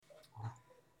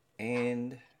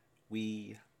And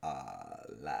we are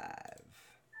live.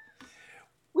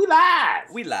 We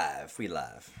live. We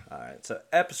live. All right, so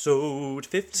episode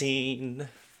 15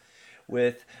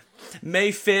 with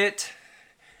Mayfit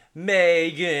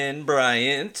Megan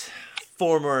Bryant,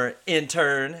 former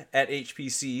intern at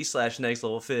HPC / Next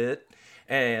Level Fit,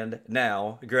 and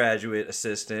now graduate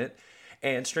assistant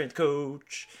and strength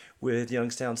coach with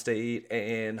Youngstown State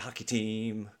and hockey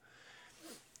team.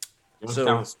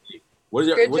 Youngstown State.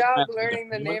 Good job learning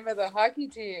the name of the hockey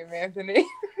team, Anthony.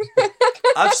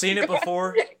 I've seen it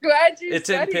before. Glad you It's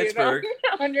in studied Pittsburgh.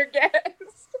 on your guess.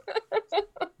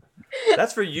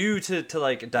 That's for you to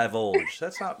like divulge.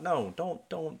 That's not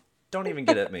don't even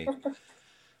get at me.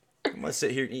 I'm gonna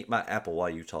sit here and eat my apple while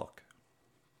you talk.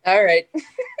 All right.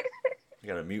 I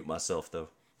gotta mute myself though.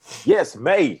 Yes,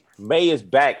 May. May is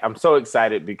back. I'm so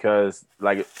excited because,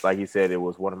 like you said, it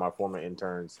was one of my former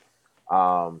interns.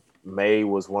 May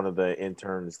was one of the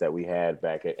interns that we had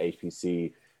back at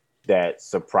HPC that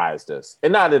surprised us,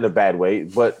 and not in a bad way,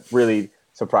 but really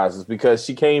surprised us because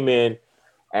she came in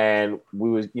and we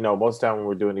was, most of the time when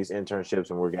we're doing these internships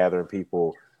and we're gathering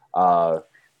people,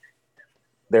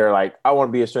 they're like, I want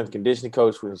to be a strength and conditioning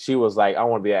coach. When she was like, I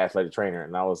want to be an athletic trainer.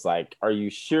 And I was like, are you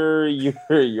sure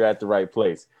you're at the right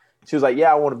place? She was like,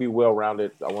 yeah, I want to be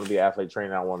well-rounded. I want to be an athletic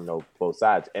trainer. I want to know both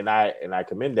sides. And I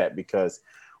commend that because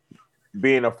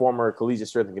being a former collegiate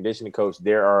strength and conditioning coach,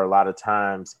 there are a lot of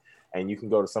times, and you can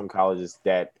go to some colleges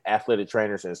that athletic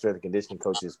trainers and strength and conditioning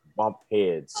coaches bump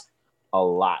heads a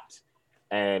lot.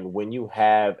 And when you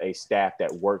have a staff that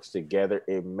works together,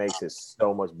 it makes it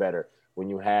so much better. When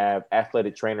you have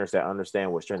athletic trainers that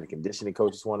understand what strength and conditioning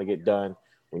coaches want to get done,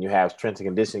 when you have strength and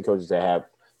conditioning coaches that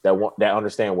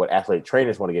understand what athletic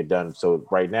trainers want to get done. So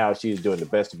right now she's doing the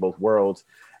best of both worlds.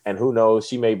 And who knows,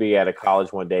 she may be at a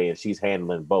college one day and she's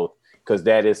handling both, because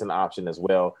that is an option as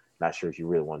well. Not sure if you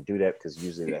really want to do that because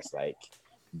usually that's like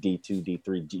D2,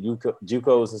 D3,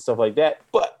 JUCOs and stuff like that.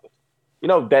 But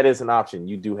that is an option.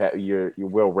 You do have you're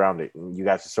well-rounded. You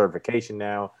got your certification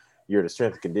now. You're the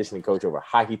strength and conditioning coach over a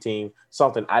hockey team,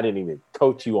 something I didn't even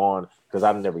coach you on because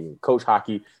I've never even coached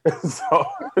hockey.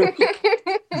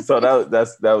 so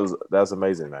that's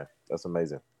amazing, man. That's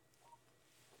amazing.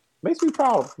 Makes me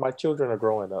proud. My children are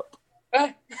growing up.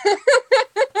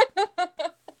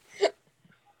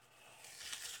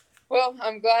 Well,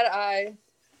 I'm glad I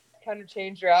kind of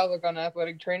changed your outlook on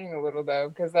athletic training a little, though,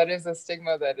 because that is a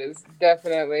stigma that is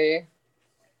definitely,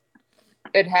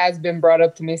 it has been brought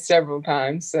up to me several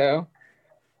times. So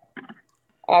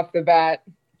off the bat,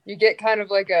 you get kind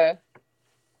of like a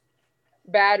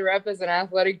bad rep as an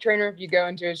athletic trainer if you go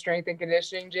into a strength and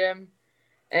conditioning gym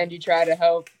and you try to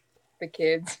help the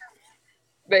kids.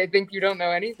 They think you don't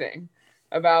know anything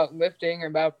about lifting or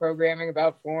about programming,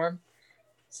 about form.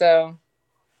 So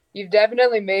you've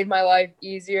definitely made my life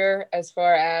easier as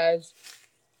far as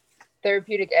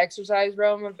therapeutic exercise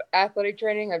realm of athletic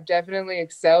training. I've definitely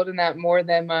excelled in that more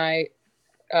than my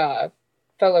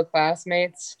fellow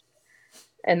classmates.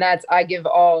 And I give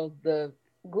all the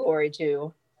glory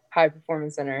to High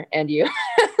Performance Center and you.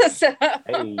 So,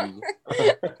 hey.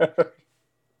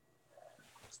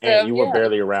 And you were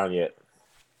barely around yet.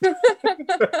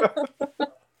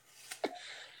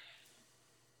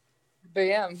 But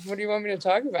yeah, what do you want me to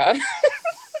talk about?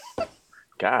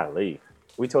 Golly.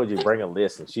 We told you to bring a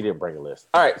list and she didn't bring a list.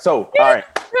 All right. So, all right.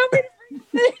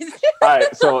 All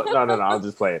right. So, no, I'm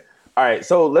just playing. All right.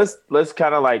 So let's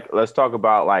kind of let's talk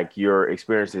about like your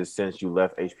experiences since you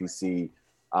left HPC,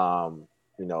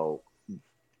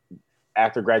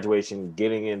 after graduation,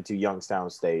 getting into Youngstown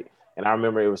State. And I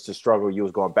remember it was the struggle. You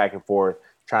was going back and forth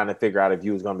trying to figure out if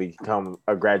you was going to become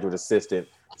a graduate assistant.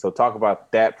 So talk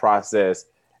about that process.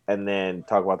 And then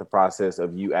talk about the process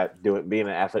of you being an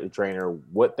athletic trainer,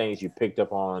 what things you picked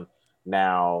up on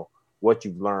now, what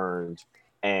you've learned,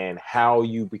 and how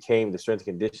you became the strength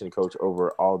and conditioning coach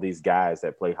over all these guys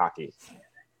that play hockey.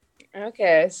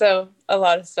 Okay, so a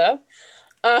lot of stuff.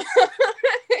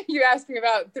 You asked me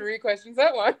about 3 questions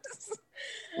at once.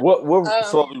 We'll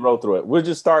slowly roll through it.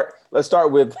 Let's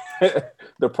start with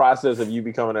the process of you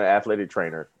becoming an athletic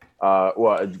trainer,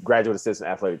 a graduate assistant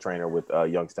athletic trainer with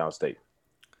Youngstown State.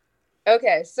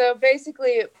 Okay, so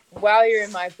basically, while you're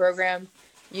in my program,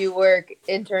 you work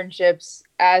internships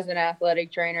as an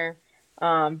athletic trainer.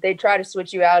 They try to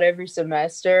switch you out every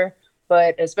semester,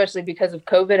 but especially because of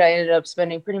COVID, I ended up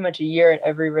spending pretty much a year at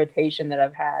every rotation that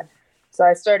I've had. So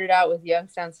I started out with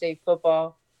Youngstown State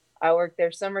football. I worked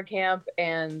their summer camp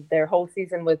and their whole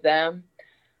season with them.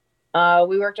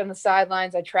 We worked on the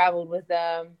sidelines. I traveled with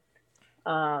them.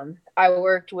 I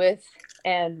worked with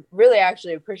and really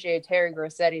actually appreciate Terry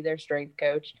Grossetti, their strength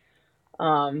coach.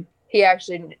 he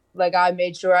actually, like, I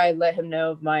made sure I let him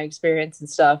know of my experience and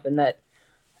stuff, and that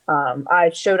I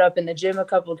showed up in the gym a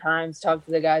couple times, talked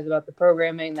to the guys about the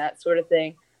programming, that sort of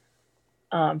thing.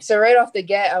 So right off the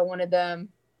get, I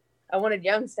wanted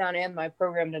Youngstown and my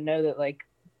program to know that, like,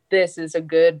 this is a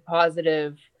good,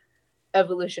 positive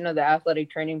evolution of the athletic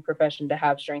training profession to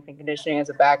have strength and conditioning as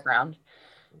a background.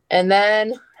 And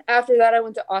then after that, I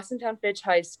went to Austintown Fitch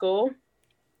High School.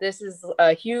 This is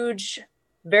a huge,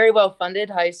 very well-funded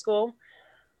high school.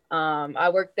 I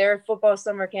worked their football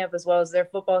summer camp as well as their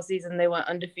football season. They went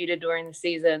undefeated during the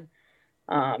season.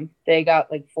 They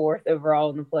got like 4th overall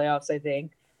in the playoffs, I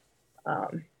think.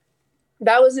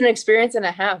 That was an experience and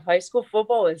a half. High school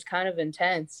football is kind of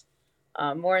intense,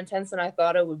 more intense than I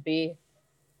thought it would be.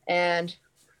 And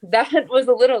that was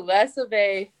a little less of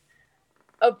a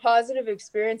positive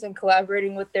experience in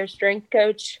collaborating with their strength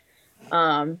coach.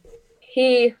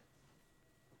 He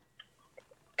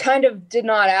kind of did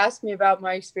not ask me about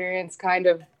my experience, kind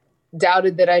of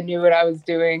doubted that I knew what I was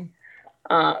doing.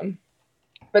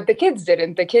 But the kids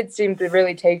didn't. The kids seemed to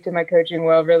really take to my coaching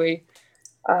well, really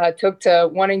took to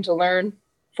wanting to learn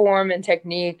form and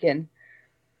technique and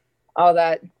all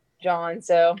that, John.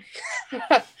 So,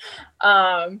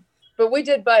 but we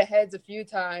did butt heads a few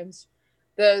times.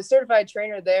 The certified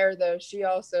trainer there, though, she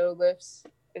also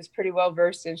is pretty well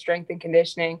versed in strength and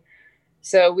conditioning.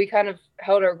 So we kind of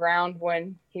held our ground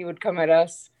when he would come at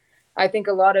us. I think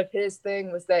a lot of his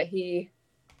thing was that he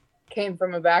came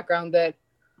from a background that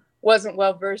wasn't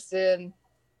well versed in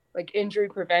like injury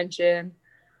prevention,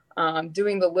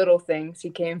 doing the little things. He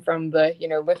came from the,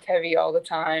 lift heavy all the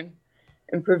time,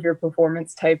 improve your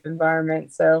performance type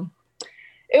environment. So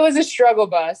it was a struggle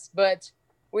bus, but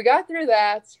we got through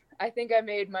that. I think I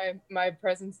made my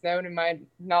presence known and my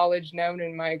knowledge known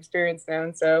and my experience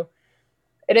known. So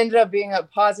it ended up being a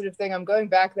positive thing. I'm going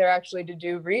back there actually to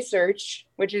do research,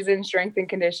 which is in strength and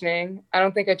conditioning. I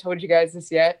don't think I told you guys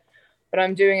this yet, but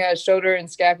I'm doing a shoulder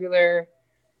and scapular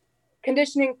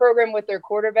conditioning program with their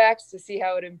quarterbacks to see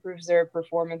how it improves their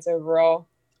performance overall.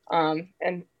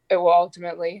 And it will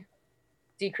ultimately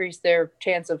decrease their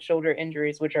chance of shoulder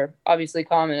injuries, which are obviously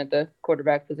common at the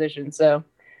quarterback position. So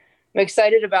I'm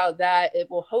excited about that. It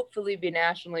will hopefully be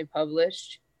nationally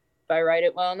published if I write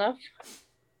it well enough.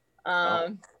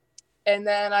 And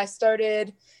then I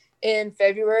started in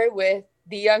February with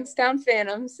the Youngstown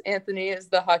Phantoms. Anthony is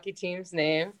the hockey team's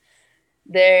name.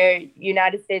 They're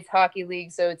United States Hockey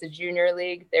League, so it's a junior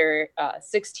league. They're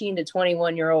 16 to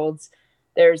 21-year-olds.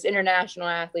 There's international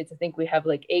athletes. I think we have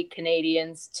like 8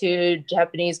 Canadians, 2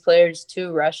 Japanese players,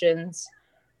 2 Russians.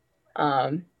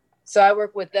 So I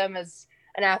work with them as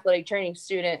an athletic training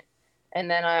student. And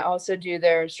then I also do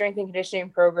their strength and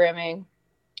conditioning programming.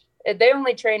 They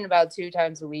only train about 2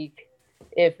 times a week,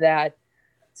 if that.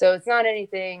 So it's not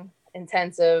anything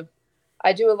intensive.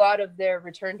 I do a lot of their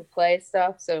return to play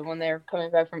stuff. So when they're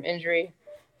coming back from injury,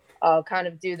 I'll kind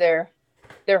of do their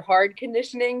hard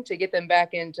conditioning to get them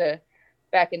back into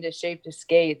shape to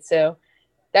skate. So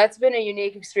that's been a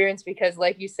unique experience because,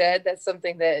 like you said, that's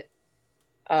something that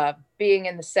being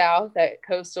in the South at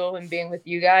Coastal and being with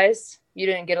you guys, you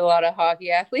didn't get a lot of hockey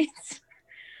athletes.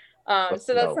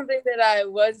 So that's something that I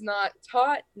was not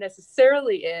taught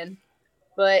necessarily in,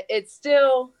 but it's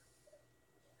still,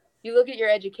 you look at your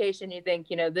education, you think,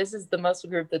 this is the muscle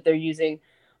group that they're using.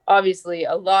 Obviously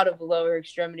a lot of lower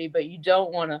extremity, but you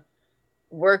don't want to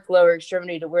work lower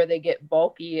extremity to where they get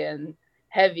bulky and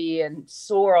heavy and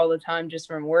sore all the time just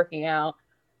from working out.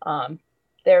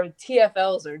 Their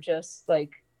TFLs are just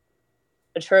like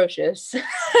atrocious.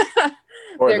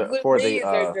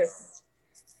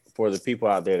 For the people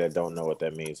out there that don't know what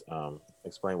that means,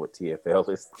 explain what TFL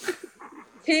is.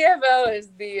 TFL is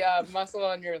the muscle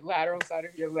on your lateral side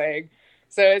of your leg.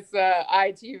 So it's the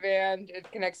IT band.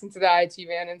 It connects into the IT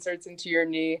band, inserts into your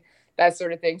knee, that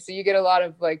sort of thing. So you get a lot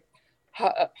of like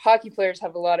hockey players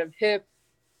have a lot of hip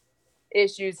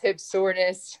issues, hip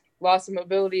soreness, loss of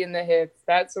mobility in the hips,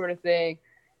 that sort of thing.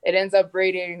 It ends up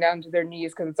radiating down to their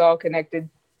knees because it's all connected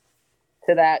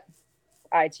to that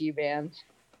IT band.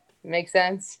 Make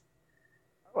sense?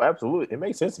 Oh, absolutely. It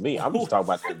makes sense to me. I'm just talking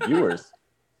about the viewers.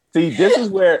 See, this is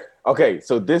where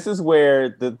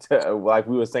like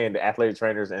we were saying, the athletic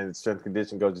trainers and strength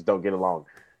conditioning coaches don't get along.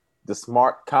 The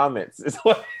smart comments is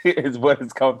what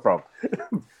it's come from.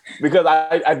 Because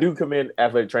I do commend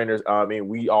athletic trainers. I mean,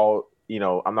 we all,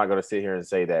 I'm not going to sit here and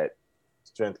say that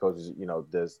strength coaches,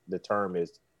 the term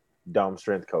is dumb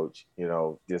strength coach.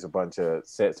 There's a bunch of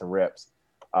sets and reps.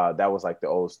 That was like the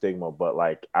old stigma. But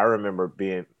like, I remember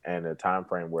being in a time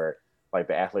frame where like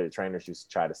the athletic trainers used to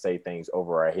try to say things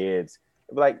over our heads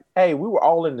like, hey, we were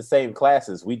all in the same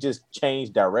classes. We just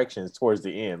changed directions towards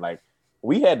the end. Like,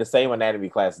 we had the same anatomy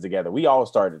classes together. We all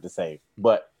started the same.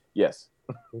 But yes.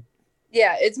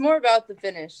 Yeah, it's more about the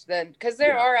finish than because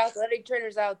there Yeah. are athletic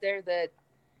trainers out there that,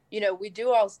 we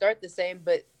do all start the same,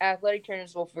 but athletic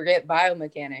trainers will forget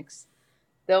biomechanics.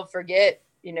 They'll forget,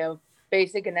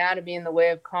 basic anatomy in the way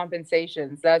of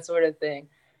compensations, that sort of thing.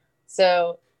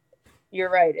 So you're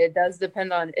right. It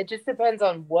just depends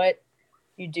on what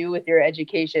you do with your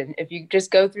education. If you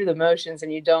just go through the motions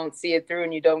and you don't see it through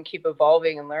and you don't keep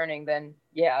evolving and learning, then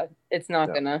yeah, it's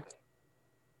not gonna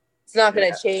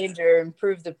change or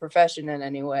improve the profession in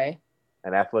any way.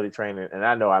 And athletic training, and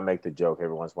I know I make the joke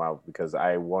every once in a while because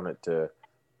I wanted to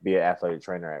be an athletic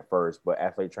trainer at first, but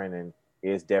athletic training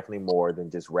is definitely more than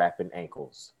just wrapping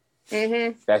ankles.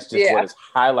 Mm-hmm. That's just what it's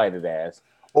highlighted as,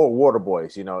 or water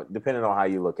boys, depending on how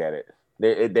you look at it.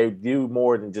 They do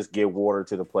more than just give water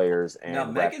to the players. And now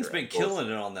Megan's been killing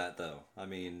it on that though. I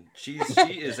mean, she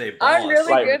is a boss. I'm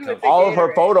really good with all of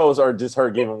her photos are just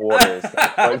her giving water.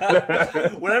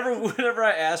 Whenever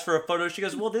I ask for a photo, she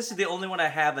goes, "Well, this is the only one I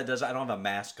have that does. I don't have a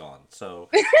mask on, so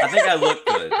I think I look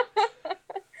good."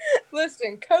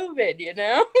 Listen, COVID,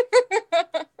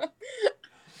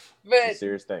 but it's a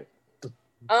serious thing.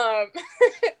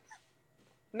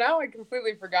 Now I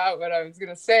completely forgot what I was going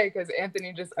to say because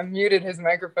Anthony just unmuted his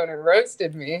microphone and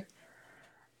roasted me. It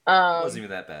wasn't even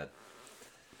that bad.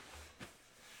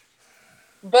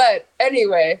 But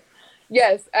anyway,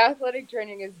 yes, athletic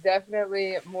training is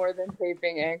definitely more than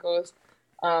taping ankles.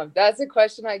 That's a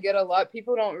question I get a lot.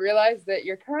 People don't realize that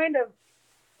you're kind of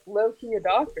low-key a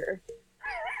doctor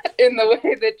in the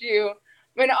way that you...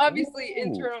 I mean, obviously,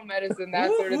 internal medicine, that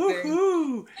sort of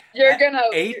thing. You're gonna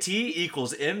AT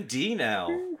equals MD now.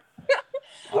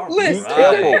 Listen,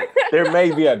 careful. There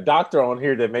may be a doctor on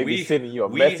here that may be sending you a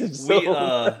message. They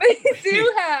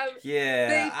do have.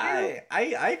 Yeah,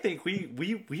 I think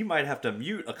we might have to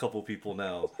mute a couple people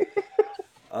now.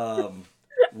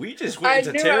 We just went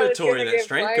into territory that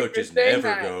strength coaches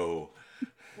never go.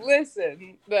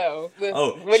 Listen, though.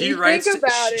 Oh, she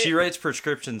writes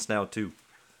prescriptions now too.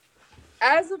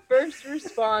 As a first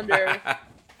responder,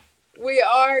 we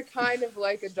are kind of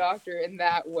like a doctor in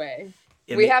that way.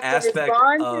 We have to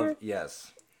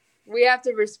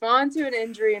respond to an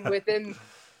injury, and within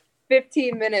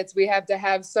 15 minutes, we have to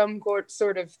have some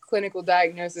sort of clinical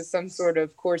diagnosis, some sort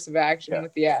of course of action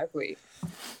with the athlete.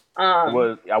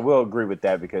 Well, I will agree with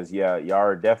that because y'all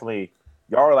are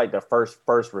like the first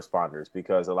responders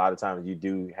because a lot of times you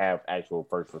do have actual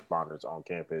first responders on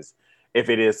campus if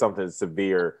it is something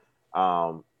severe.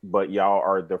 But y'all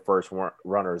are the first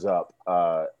runners up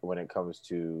when it comes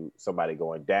to somebody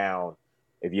going down.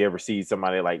 If you ever see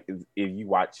somebody like if you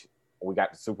watch, we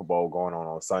got the Super Bowl going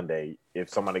on Sunday. If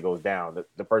somebody goes down,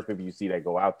 the first people you see that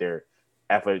go out there,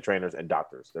 athletic trainers and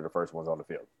doctors, they're the first ones on the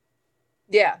field.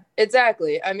 Yeah,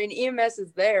 exactly. I mean, EMS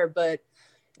is there, but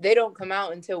they don't come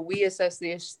out until we assess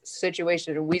the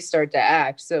situation and we start to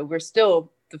act. So we're still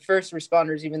the first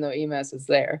responders, even though EMS is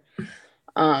there.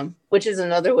 Which is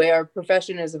another way our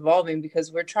profession is evolving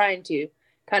because we're trying to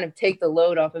kind of take the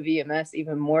load off of EMS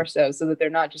even more so that they're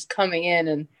not just coming in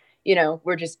and,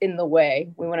 we're just in the way.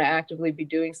 We want to actively be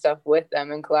doing stuff with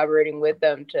them and collaborating with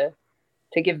them to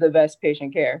give the best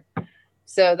patient care.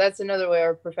 So that's another way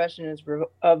our profession is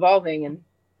evolving. And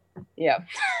yeah,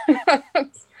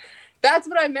 that's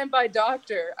what I meant by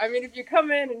doctor. I mean, if you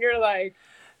come in and you're like,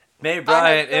 May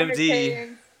Bryant,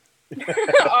 MD,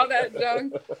 all that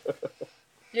junk.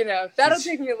 That'll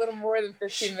take me a little more than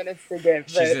 15 minutes to get.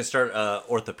 She's going to start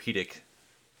orthopedic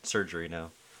surgery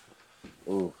now.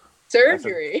 Ooh.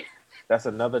 Surgery? That's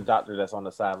another doctor that's on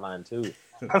the sideline, too.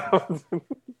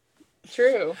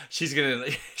 True. She's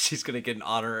gonna get an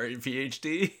honorary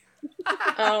PhD.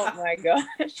 Oh, my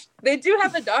gosh. They do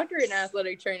have a doctorate in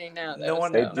athletic training now,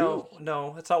 though.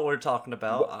 No, that's not what we're talking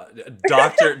about.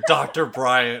 Dr.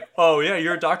 Bryant. Oh, yeah,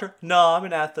 you're a doctor? No, I'm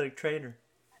an athletic trainer.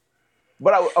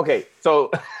 But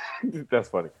so that's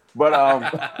funny. But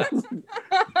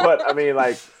but I mean,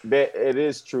 like it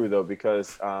is true though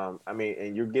because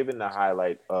and you're giving the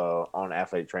highlight on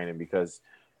athletic training because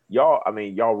y'all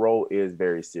role is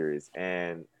very serious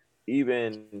and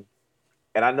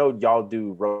I know y'all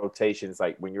do rotations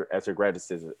like when you're as a graduate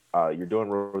student, you're doing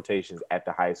rotations at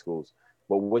the high schools.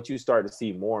 But what you start to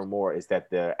see more and more is that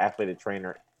the athletic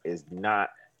trainer is not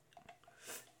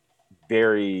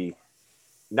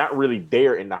really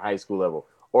there in the high school level,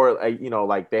 or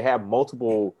like they have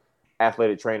multiple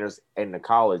athletic trainers in the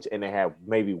college, and they have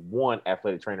maybe one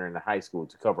athletic trainer in the high school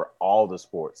to cover all the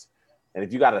sports. And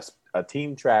if you got a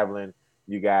team traveling,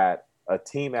 you got a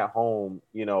team at home,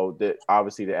 that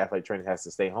obviously the athletic trainer has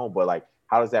to stay home. But like,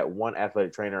 how does that one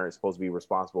athletic trainer is supposed to be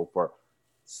responsible for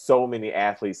so many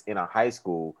athletes in a high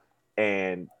school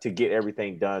and to get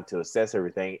everything done, to assess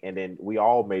everything? And then we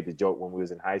all made the joke when we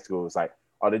was in high school. It was like,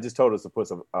 oh, they just told us to put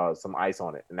some ice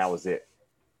on it, and that was it.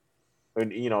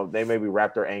 And, you know, they maybe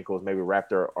wrap their ankles, maybe wrap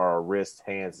their wrists,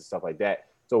 hands, and stuff like that.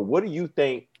 So what do you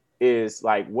think is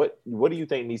like, what do you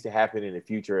think needs to happen in the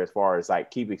future as far as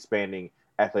like keep expanding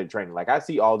athletic training? Like I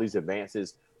see all these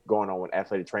advances going on with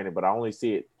athletic training, but I only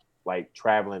see it like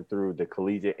traveling through the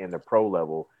collegiate and the pro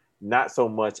level, not so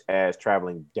much as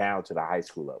traveling down to the high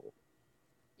school level.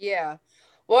 Yeah.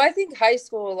 Well, I think high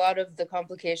school, a lot of the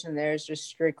complication there is just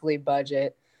strictly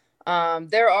budget.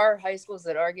 There are high schools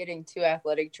that are getting 2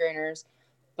 athletic trainers,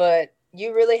 but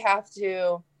you really have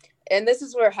to, and this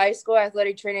is where high school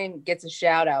athletic training gets a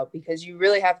shout out, because you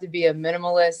really have to be a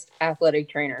minimalist athletic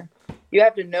trainer. You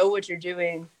have to know what you're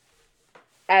doing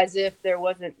as if there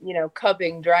wasn't, you know,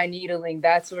 cupping, dry needling,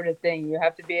 that sort of thing. You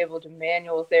have to be able to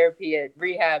manual therapy it,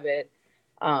 rehab it,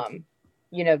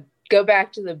 you know, go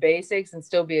back to the basics and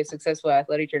still be a successful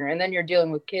athletic trainer. And then you're dealing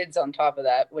with kids on top of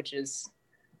that, which is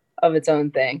of its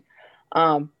own thing.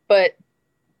 But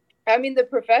I mean, the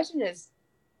profession is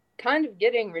kind of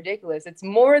getting ridiculous. It's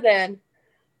more than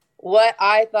what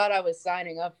I thought I was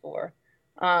signing up for.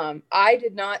 I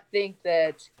did not think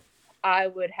that I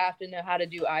would have to know how to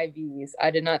do IVs.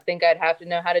 I did not think I'd have to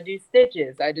know how to do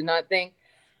stitches. I did not think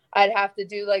I'd have to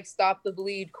do like stop the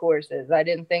bleed courses. I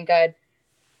didn't think I'd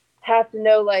have to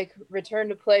know like return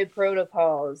to play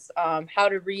protocols, how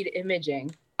to read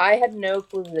imaging. I had no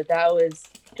clue that that was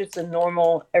just a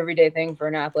normal everyday thing for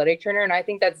an athletic trainer. And I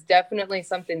think that's definitely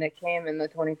something that came in the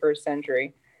 21st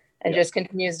century and just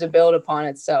continues to build upon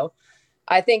itself.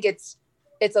 I think it's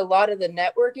a lot of the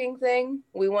networking thing.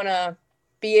 We want to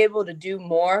be able to do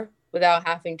more without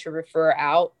having to refer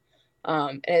out.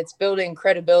 And it's building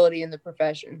credibility in the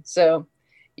profession. So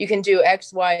you can do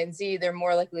X, Y, and Z. They're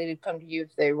more likely to come to you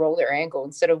if they roll their ankle,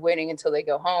 instead of waiting until they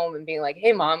go home and being like,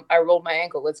 hey, Mom, I rolled my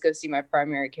ankle. Let's go see my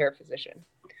primary care physician.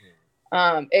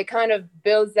 It kind of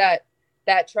builds that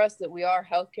trust that we are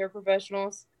healthcare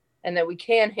professionals and that we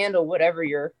can handle whatever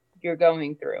you're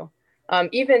going through.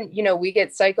 Even, you know, we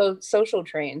get psychosocial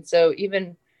trained. So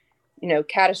even, you know,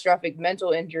 catastrophic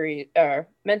mental injury or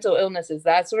mental illnesses,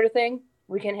 that sort of thing,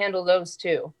 we can handle those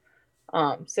too.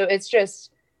 So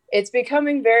it's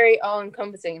becoming very all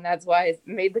encompassing. And that's why I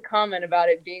made the comment about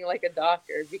it being like a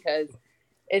doctor, because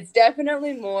it's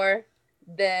definitely more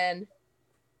than,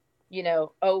 you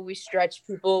know, oh, we stretch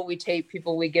people, we tape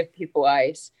people, we give people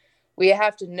ice. We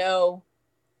have to know,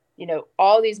 you know,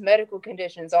 all these medical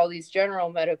conditions, all these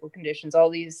general medical conditions, all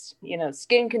these, you know,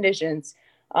 skin conditions,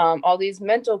 all these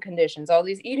mental conditions, all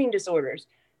these eating disorders.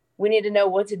 We need to know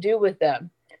what to do with them.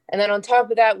 And then on top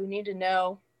of that, we need to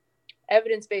know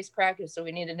evidence-based practice. So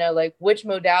we need to know like which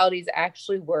modalities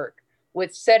actually work,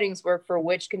 which settings work for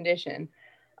which condition,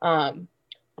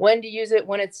 when to use it,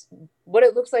 when it's, what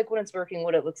it looks like when it's working,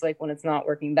 what it looks like when it's not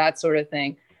working, that sort of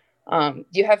thing.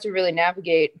 You have to really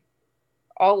navigate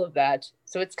all of that.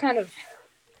 So it's kind of,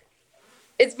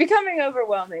 it's becoming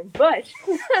overwhelming, but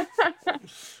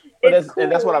that's cool.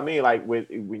 And that's what I mean. Like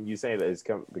when you say that it's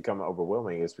becoming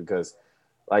overwhelming, it's because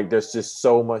like there's just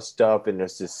so much stuff and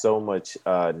there's just so much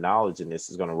knowledge, and this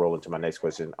is going to roll into my next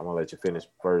question. I'm going to let you finish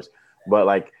first, but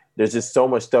like there's just so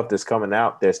much stuff that's coming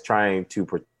out that's trying to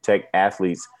protect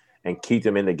athletes and keep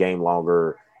them in the game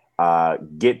longer,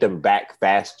 get them back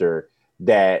faster,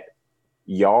 that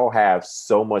y'all have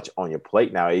so much on your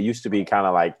plate now. It used to be kind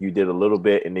of like you did a little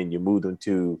bit and then you moved them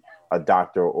to a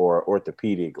doctor or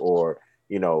orthopedic or,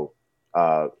 you know,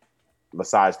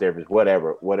 massage therapist,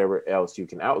 whatever else you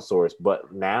can outsource.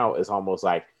 But now it's almost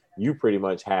like you pretty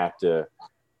much have to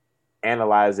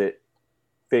analyze it,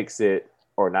 fix it,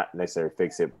 or not necessarily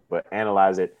fix it, but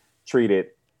analyze it, treat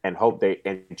it, and hope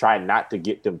and try not to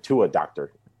get them to a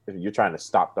doctor. You're trying to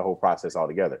stop the whole process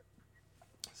altogether.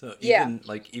 So even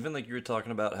like you were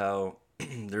talking about how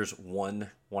there's one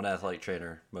athletic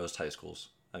trainer most high schools.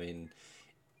 I mean,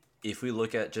 if we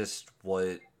look at just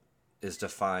what is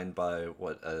defined by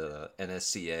what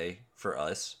NSCA for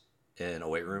us in a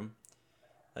weight room,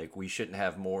 like we shouldn't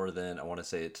have more than, I want to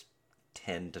say it's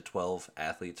 10 to 12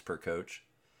 athletes per coach,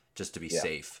 just to be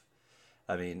safe.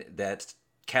 I mean, that's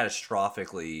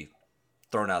catastrophically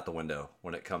thrown out the window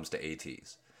when it comes to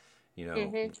ATs. You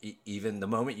know, even the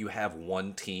moment you have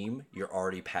one team, you're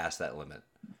already past that limit.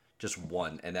 Just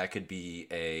one. And that could be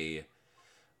a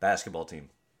basketball team.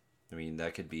 I mean,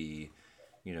 that could be,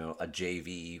 you know, a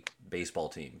JV baseball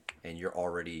team. And you're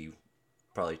already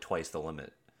probably twice the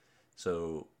limit.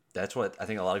 So that's what I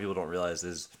think a lot of people don't realize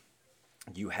is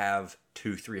you have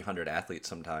 200-300 athletes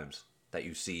sometimes that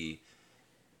you see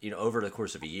over the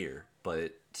course of a year,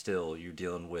 but still you're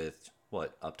dealing with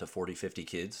what, up to 40, 50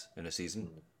 kids in a season,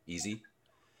 easy.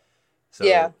 So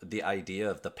Yeah. the idea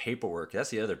of the paperwork, that's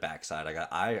the other backside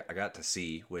I got to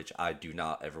see, which I do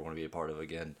not ever want to be a part of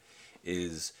again,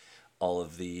 is all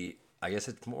of the, I guess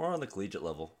it's more on the collegiate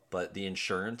level, but the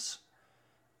insurance,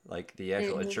 like the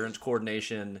actual insurance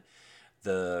coordination,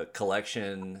 the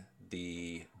collection,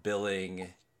 the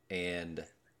billing, and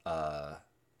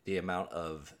the amount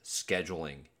of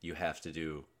scheduling you have to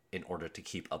do in order to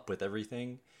keep up with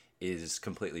everything is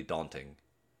completely daunting.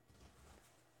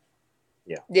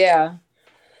 Yeah.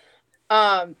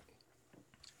 I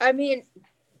mean,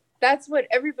 that's what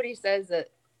everybody says, that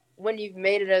when you've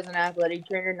made it as an athletic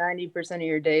trainer, 90% of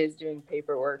your day is doing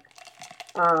paperwork.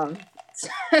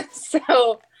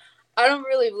 So I don't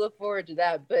really look forward to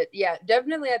that. But yeah,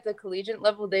 definitely at the collegiate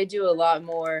level, they do a lot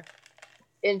more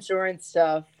insurance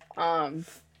stuff.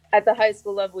 At the high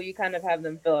school level, you kind of have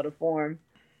them fill out a form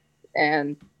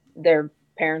and their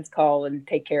parents call and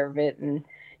take care of it. And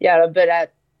yeah, but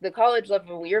at the college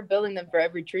level, you're billing them for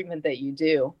every treatment that you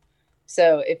do.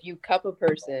 So if you cup a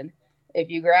person, if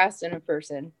you grass in a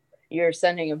person, you're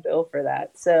sending a bill for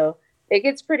that. So it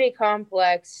gets pretty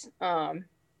complex.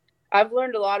 I've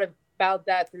learned a lot about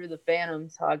that through the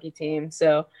Phantoms hockey team.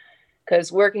 So,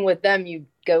 because working with them, you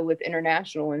go with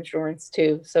international insurance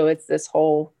too. So it's this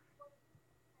whole,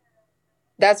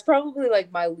 that's probably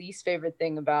like my least favorite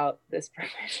thing about this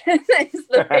profession is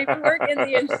the paperwork and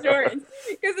the insurance.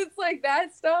 Because it's like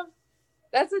that stuff,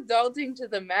 that's adulting to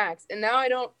the max. And now I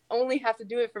don't only have to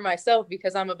do it for myself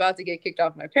because I'm about to get kicked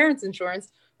off my parents'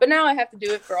 insurance, but now I have to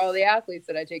do it for all the athletes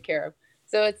that I take care of.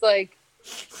 So it's like,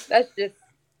 that's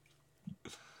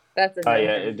Oh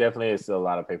yeah, it definitely is a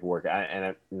lot of paperwork,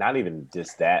 and not even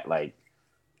just that. Like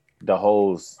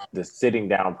the sitting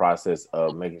down process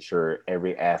of making sure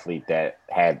every athlete that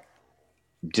had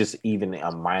just even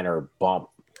a minor bump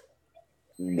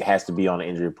has to be on the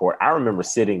injury report. I remember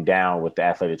sitting down with the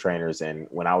athletic trainers, and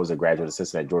when I was a graduate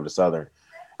assistant at Georgia Southern,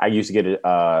 I used to get it.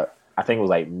 I think it was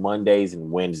like Mondays and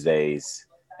Wednesdays,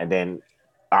 and then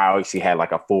I actually had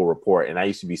like a full report, and I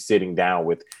used to be sitting down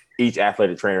with each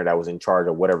athletic trainer that was in charge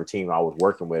of whatever team I was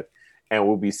working with, and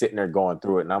we'll be sitting there going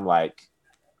through it, and I'm like,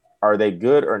 are they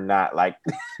good or not? Like,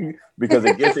 because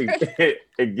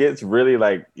it gets really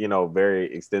like,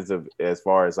 very extensive as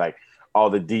far as like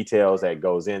all the details that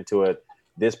goes into it.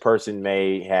 This person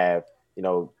may have,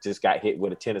 just got hit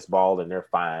with a tennis ball and they're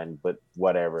fine, but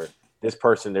whatever. This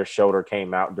person, their shoulder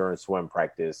came out during swim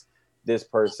practice. This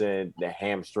person, the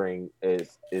hamstring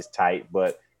is tight,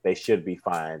 but they should be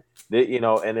fine.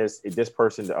 And this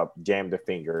person jammed a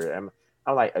finger.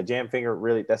 I'm like, a jammed finger,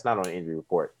 really? That's not on an injury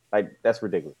report. Like, that's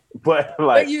ridiculous.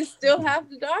 But you still have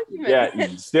to document. Yeah,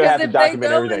 you still have to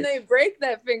document everything. And they break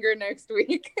that finger next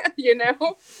week, And I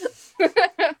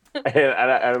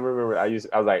remember I was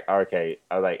like, okay,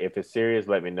 if it's serious,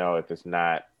 let me know. If it's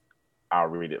not, I'll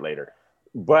read it later.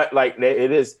 But like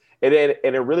it is, and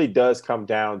it really does come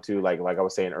down to like I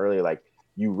was saying earlier, like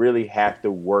you really have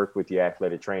to work with your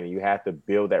athletic trainer. You have to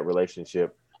build that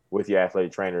relationship with your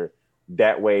athletic trainer.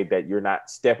 That way that you're not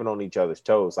stepping on each other's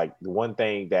toes. Like the one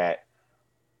thing that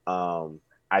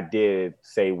I did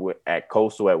say at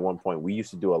Coastal at one point, we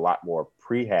used to do a lot more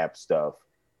prehab stuff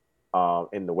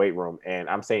in the weight room. And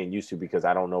I'm saying used to because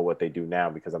I don't know what they do now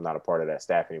because I'm not a part of that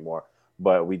staff anymore.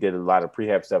 But we did a lot of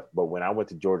prehab stuff. But when I went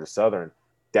to Georgia Southern,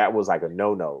 that was like a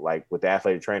no-no. Like with the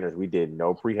athletic trainers, we did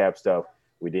no prehab stuff.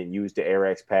 We didn't use the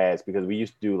AirX pads because we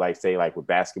used to do like with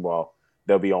basketball,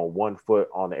 they'll be on one foot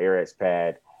on the AirX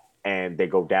pad and they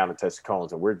go down and touch the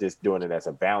cones. And we're just doing it as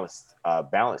a balanced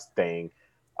thing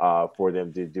for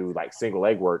them to do like single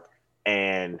leg work.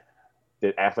 And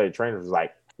the athletic trainers was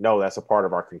like, no, that's a part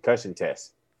of our concussion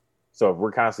test. So if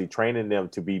we're constantly training them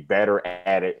to be better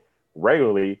at it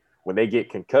regularly, when they get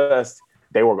concussed,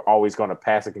 they were always going to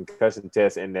pass a concussion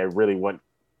test and they really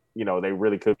they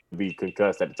really could be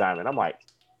concussed at the time. And I'm like,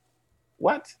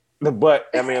 what? But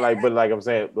I mean, like I'm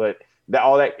saying,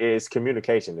 all that is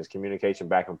communication. There's communication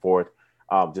back and forth.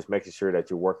 Just making sure that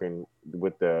you're working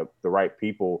with the right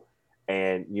people.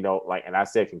 And, and I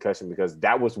said concussion because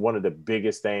that was one of the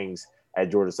biggest things at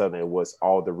Georgia Southern. It was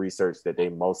all the research that they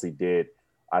mostly did.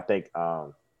 I think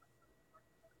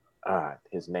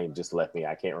his name just left me.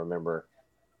 I can't remember.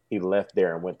 He left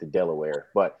there and went to Delaware,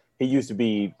 but he used to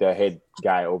be the head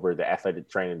guy over the athletic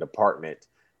training department.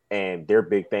 And their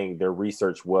big thing, their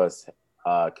research was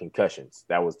concussions.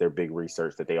 That was their big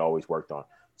research that they always worked on.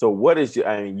 So what is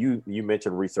you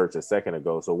mentioned research a second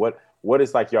ago. So what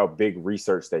is like y'all big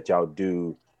research that y'all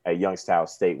do at Youngstown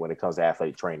State when it comes to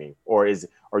athletic training? Or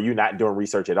are you not doing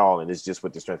research at all and it's just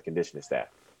with the strength conditioning staff?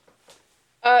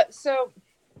 So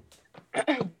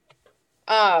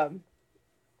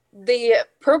the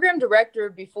program director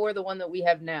before the one that we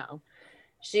have now,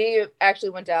 she actually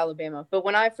went to Alabama. But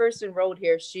when I first enrolled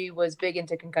here, she was big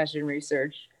into concussion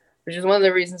research, which is one of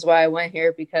the reasons why I went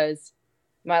here, because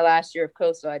my last year of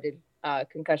Coastal, I did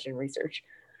concussion research.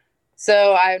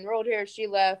 So I enrolled here. She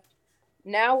left.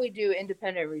 Now we do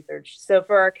independent research. So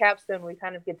for our capstone, we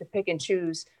kind of get to pick and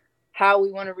choose how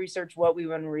we want to research, what we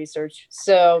want to research.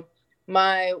 So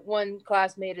my one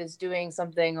classmate is doing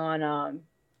something on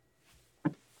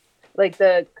like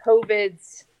the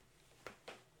COVID's,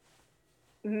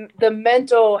 the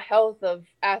mental health of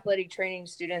athletic training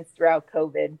students throughout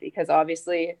COVID, because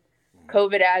obviously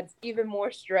COVID adds even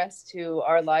more stress to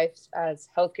our lives as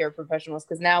healthcare professionals,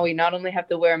 because now we not only have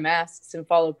to wear masks and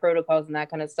follow protocols and that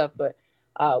kind of stuff, but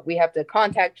we have to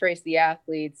contact trace the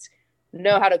athletes,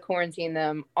 know how to quarantine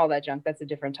them, all that junk. That's a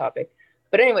different topic.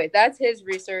 But anyway, that's his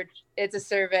research. It's a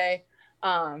survey.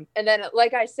 And then,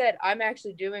 like I said, I'm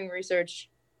actually doing research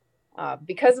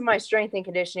because of my strength and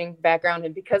conditioning background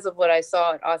and because of what I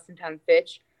saw at Austintown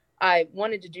Fitch. I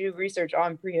wanted to do research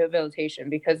on prehabilitation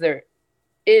because there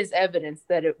is evidence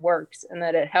that it works and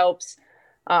that it helps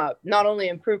not only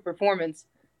improve performance,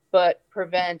 but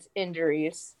prevent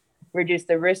injuries, reduce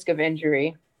the risk of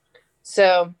injury.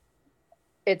 So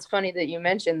it's funny that you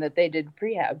mentioned that they did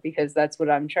prehab, because that's what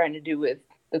I'm trying to do with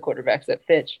the quarterbacks at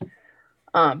Fitch.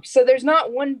 So there's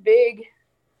not one big,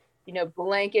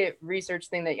 blanket research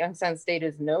thing that Youngstown State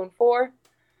is known for,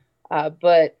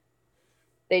 but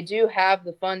they do have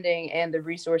the funding and the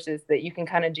resources that you can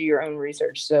kind of do your own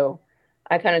research. So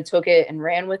I kind of took it and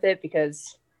ran with it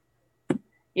because,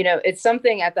 it's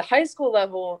something at the high school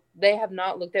level, they have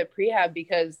not looked at prehab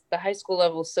because the high school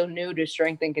level is so new to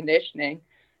strength and conditioning,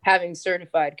 having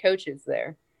certified coaches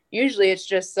there. Usually it's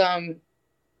just some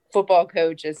football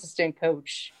coach, assistant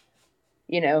coach,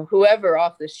 whoever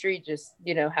off the street, just,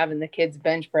 having the kids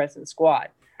bench press and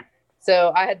squat.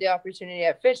 So I had the opportunity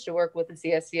at Fitch to work with the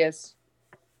CSCS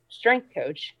strength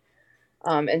coach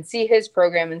and see his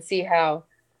program and see how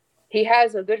he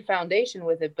has a good foundation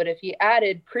with it. But if he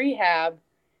added prehab,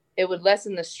 it would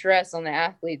lessen the stress on the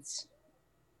athletes,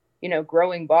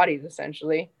 growing bodies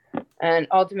essentially, and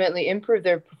ultimately improve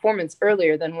their performance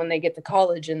earlier than when they get to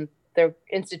college and their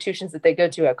institutions that they go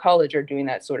to at college are doing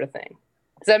that sort of thing.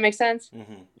 Does that make sense?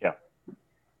 Mm-hmm. Yeah.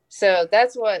 So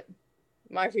that's what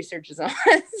my research is on.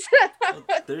 Well,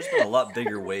 there's been a lot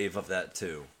bigger wave of that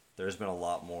too. There's been a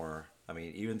lot more. I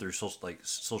mean, even through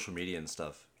social media and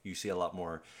stuff, you see a lot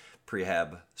more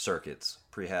prehab circuits,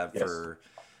 prehab Yes. for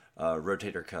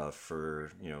rotator cuff,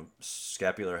 for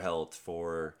scapular health,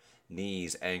 for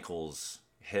knees, ankles,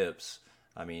 hips.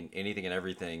 I mean, anything and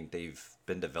everything. They've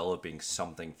been developing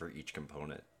something for each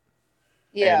component.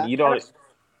 Yeah. And you don't.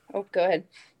 Oh, go ahead.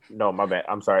 No, my bad.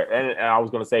 I'm sorry. And I was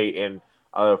going to say, and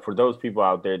for those people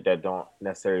out there that don't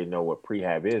necessarily know what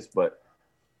prehab is, but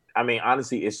I mean,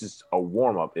 honestly, it's just a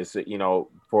warm up. It's,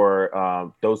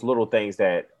 for those little things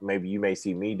that maybe you may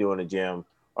see me do in the gym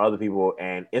or other people.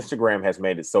 And Instagram has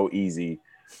made it so easy.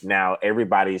 Now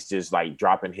everybody's just like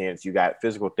dropping hints. You got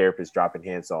physical therapists dropping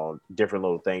hints on different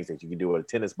little things that you can do with a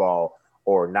tennis ball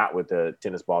or not with the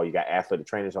tennis ball. You got athletic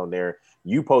trainers on there.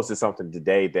 You posted something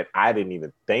today that I didn't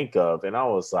even think of. And I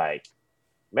was like,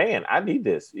 man, I need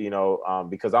this,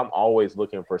 because I'm always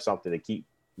looking for something to keep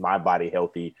my body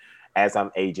healthy as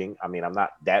I'm aging. I mean, I'm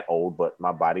not that old, but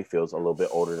my body feels a little bit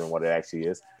older than what it actually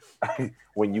is.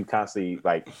 When you constantly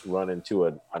like run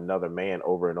into another man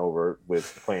over and over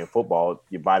with playing football,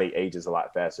 your body ages a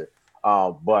lot faster.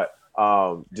 But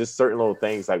just certain little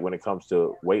things, like when it comes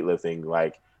to weightlifting,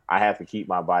 like I have to keep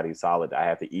my body solid. I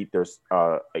have to eat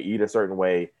a certain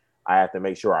way. I have to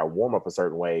make sure I warm up a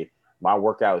certain way. My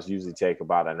workouts usually take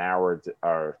about an hour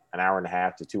or an hour and a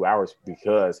half to 2 hours,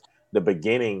 because the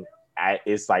beginning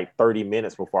it's like 30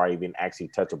 minutes before I even actually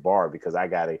touch a bar, because I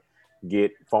got to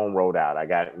get foam rolled out.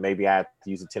 Maybe I have to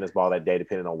use a tennis ball that day,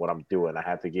 depending on what I'm doing. I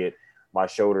have to get my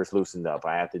shoulders loosened up.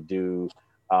 I have to do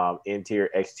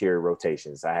interior, exterior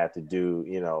rotations. I have to do,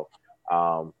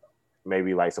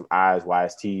 maybe like some I's,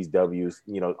 Y's, T's, W's,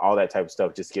 all that type of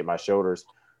stuff, just to get my shoulders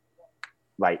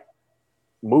like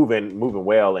moving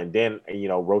well. And then,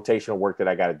 rotational work that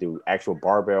I got to do, actual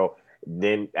barbell,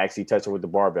 then actually touching with the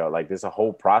barbell. Like there's a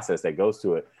whole process that goes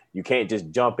to it. You can't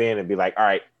just jump in and be like, all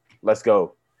right, let's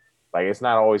go. Like it's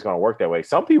not always going to work that way.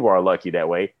 Some people are lucky that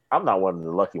way. I'm not one of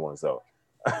the lucky ones though.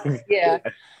 Yeah.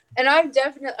 And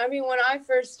when I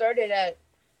first started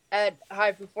at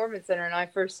High Performance Center and I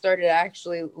first started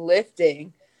actually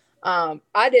lifting,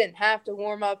 I didn't have to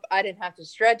warm up. I didn't have to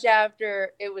stretch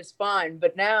after. It was fine.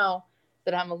 But now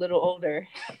that I'm a little older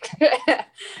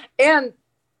and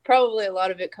probably a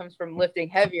lot of it comes from lifting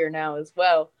heavier now as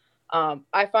well.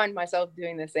 I find myself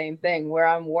doing the same thing where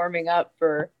I'm warming up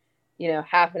for,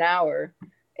 half an hour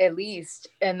at least,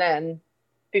 and then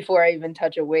before I even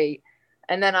touch a weight.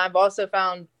 And then I've also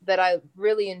found that I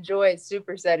really enjoy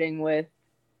supersetting with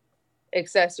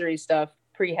accessory stuff,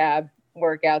 prehab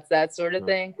workouts, that sort of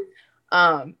thing.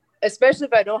 Especially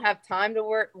if I don't have time to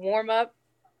warm up.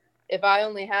 If I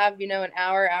only have, an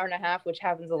hour and a half, which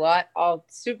happens a lot, I'll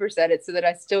superset it so that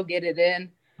I still get it in.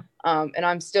 And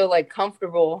I'm still like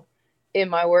comfortable in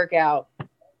my workout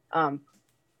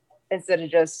instead of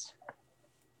just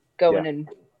going in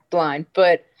blind.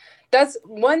 But that's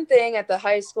one thing at the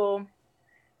high school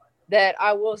that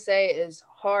I will say is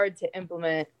hard to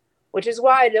implement, which is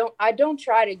why I don't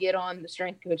try to get on the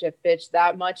strength coach at Fitch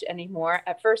that much anymore.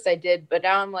 At first I did, but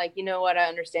now I'm like, you know what, I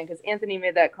understand, because Anthony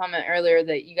made that comment earlier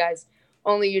that you guys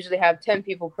only usually have 10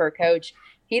 people per coach.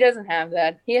 He doesn't have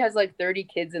that. He has like 30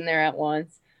 kids in there at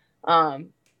once. And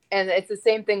it's the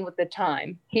same thing with the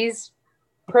time. He's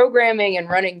programming and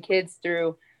running kids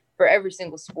through for every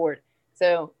single sport.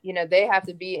 So, they have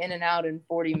to be in and out in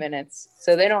 40 minutes.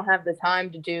 So they don't have the time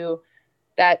to do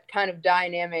that kind of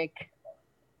dynamic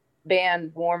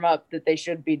band warm up that they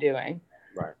should be doing.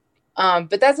 Right.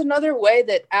 But that's another way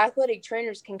that athletic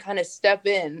trainers can kind of step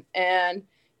in. And,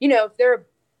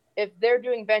 if they're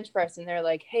doing bench press and they're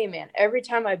like, hey man, every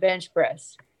time I bench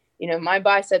press, my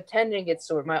bicep tendon gets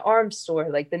sore, my arm's sore.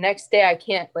 Like the next day I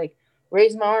can't like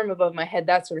raise my arm above my head,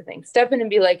 that sort of thing. Step in and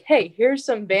be like, hey, here's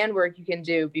some band work you can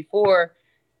do before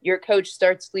your coach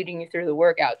starts leading you through the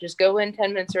workout. Just go in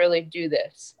 10 minutes early, do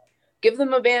this. Give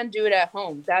them a band, do it at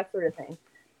home, that sort of thing.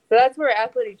 So that's where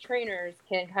athletic trainers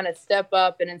can kind of step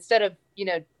up, and instead of,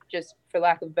 just for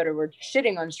lack of a better word,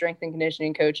 shitting on strength and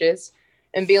conditioning coaches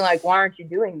and being like, why aren't you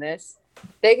doing this?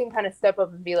 They can kind of step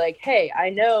up and be like, hey, I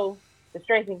know the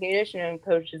strength and conditioning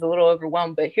coach is a little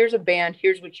overwhelmed, but here's a band,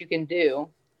 here's what you can do.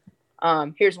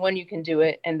 Here's when you can do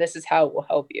it, and this is how it will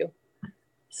help you.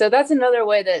 So that's another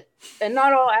way that, and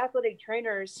not all athletic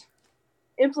trainers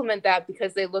implement that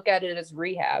because they look at it as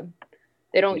rehab.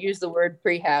 They don't use the word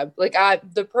prehab. Like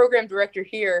the program director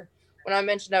here, when I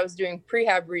mentioned I was doing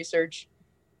prehab research,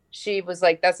 she was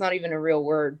like, that's not even a real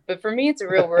word. But for me, it's a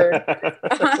real word.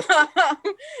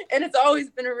 And it's always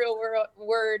been a real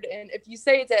word. And if you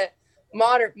say it to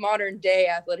modern day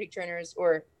athletic trainers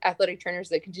or athletic trainers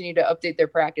that continue to update their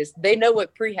practice, they know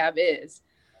what prehab is.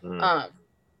 And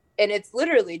it's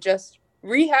literally just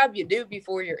rehab you do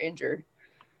before you're injured.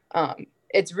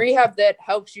 It's rehab that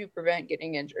helps you prevent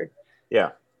getting injured.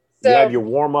 Yeah. So, you have your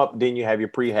warm up, then you have your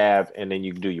prehab, and then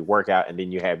you do your workout, and then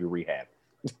you have your rehab.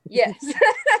 Yes,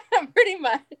 pretty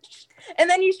much. And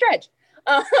then you stretch.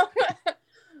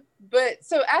 But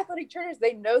so athletic trainers,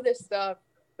 they know this stuff,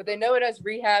 but they know it as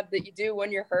rehab that you do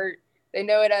when you're hurt. They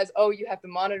know it as, you have to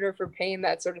monitor for pain,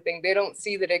 that sort of thing. They don't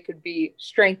see that it could be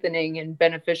strengthening and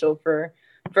beneficial for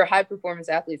high performance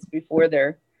athletes before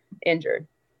they're injured.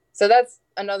 So that's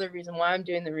another reason why I'm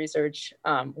doing the research.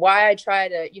 Why I try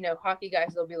to, hockey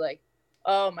guys, they'll be like,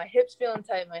 oh, my hip's feeling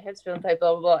tight,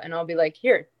 blah, blah, blah. And I'll be like,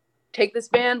 here, take this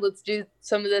band. Let's do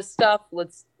some of this stuff.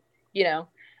 Let's,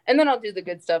 and then I'll do the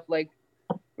good stuff like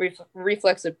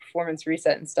reflexive performance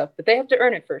reset and stuff. But they have to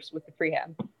earn it first with the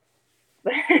prehab.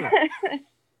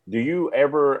 Do you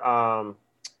ever,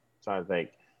 trying to think.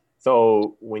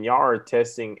 So when y'all are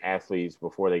testing athletes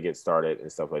before they get started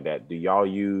and stuff like that, do y'all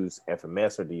use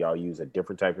FMS or do y'all use a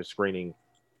different type of screening?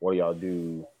 What do y'all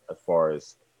do as far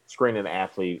as screening an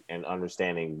athlete and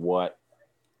understanding what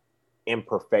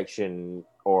imperfection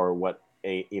or what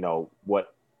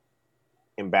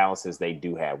imbalances they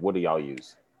do have? What do y'all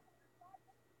use?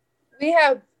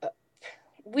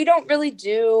 We don't really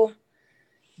do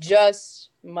just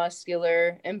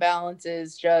muscular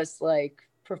imbalances, just like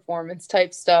performance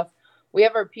type stuff. We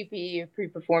have our PPE,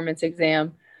 pre-performance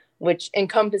exam, which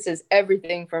encompasses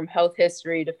everything from health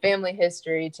history to family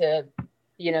history to,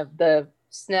 the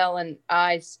Snell and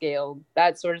I scale,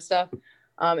 that sort of stuff.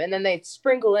 And then they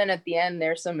sprinkle in at the end,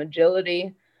 there's some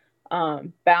agility,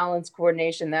 balance,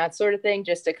 coordination, that sort of thing,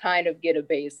 just to kind of get a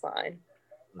baseline.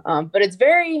 But it's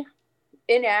very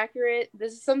inaccurate.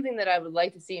 This is something that I would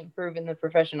like to see improve in the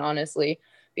profession, honestly,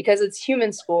 because it's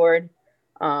human scored.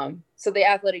 So the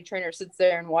athletic trainer sits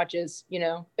there and watches,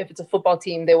 if it's a football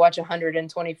team, they watch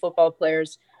 120 football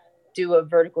players do a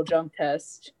vertical jump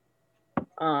test,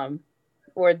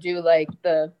 or do like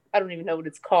I don't even know what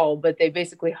it's called, but they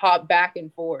basically hop back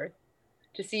and forth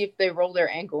to see if they roll their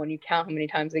ankle, and you count how many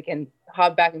times they can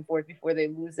hop back and forth before they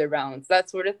lose their balance, that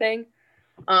sort of thing.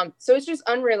 So it's just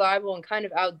unreliable and kind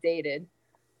of outdated.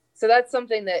 So that's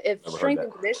something that if Never heard strength that.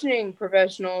 and conditioning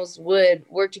professionals would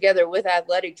work together with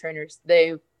athletic trainers,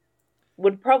 they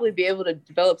would probably be able to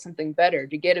develop something better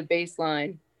to get a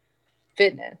baseline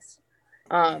fitness.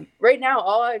 Right now,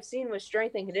 all I've seen with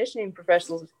strength and conditioning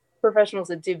professionals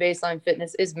that do baseline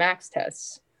fitness is max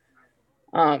tests.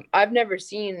 I've never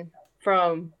seen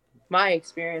from my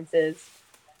experiences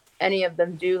any of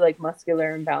them do like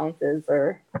muscular imbalances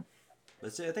or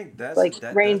Let's say I think that's like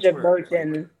range that's of where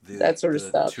motion, like, that sort of the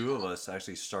stuff. two of us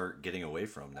actually start getting away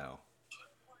from now.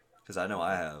 Because I know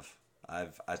I have.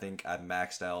 I think I've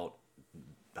maxed out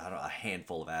I don't know, a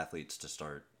handful of athletes to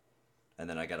start, and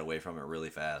then I got away from it really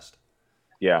fast.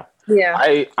 Yeah.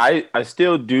 Yeah. I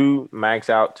still do max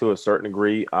out to a certain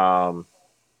degree. But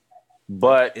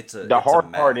the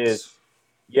hard part is,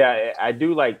 yeah, I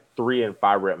do like 3 and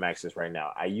 5 rep maxes right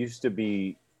now. I used to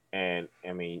be, and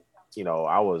I mean, you know,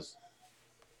 I was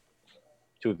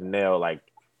tooth and nail. Like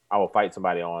I would fight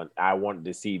somebody on. I wanted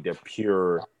to see the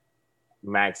pure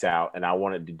max out, and I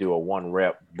wanted to do a 1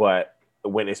 rep. But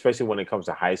especially when it comes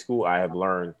to high school, I have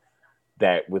learned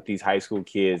that with these high school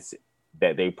kids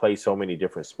that they play so many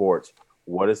different sports,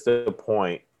 what is the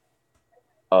point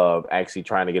of actually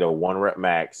trying to get a 1 rep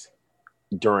max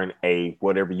during a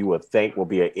whatever you would think will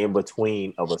be an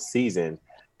in-between of a season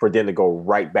for them to go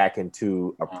right back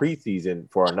into a preseason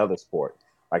for another sport?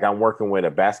 Like I'm working with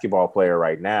a basketball player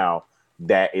right now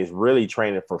that is really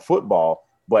training for football,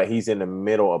 but he's in the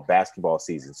middle of basketball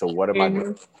season. So what am I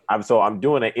doing? I'm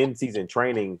doing an in-season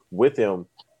training with him,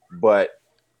 but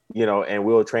you know, and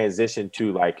we'll transition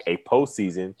to like a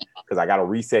postseason because I got to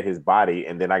reset his body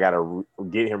and then I got to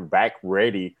get him back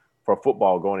ready for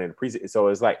football going into preseason. So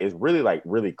it's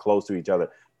really close to each other.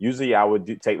 Usually I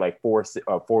would take like 4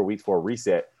 weeks for a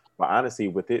reset, but honestly,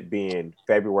 with it being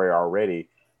February already,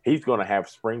 he's going to have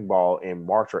spring ball in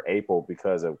March or April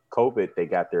because of COVID. They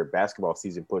got their basketball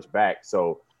season pushed back.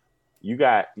 So you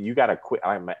got to quit.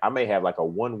 I may have like a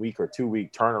 1 week or 2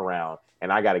 week turnaround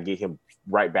and I got to get him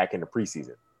right back into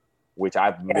preseason, which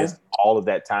I've missed all of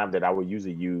that time that I would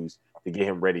usually use to get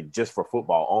him ready just for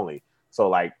football only. So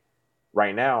like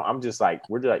right now, I'm just like,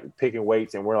 we're just like picking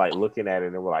weights and we're like looking at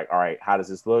it and we're like, all right, how does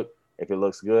this look? If it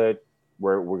looks good,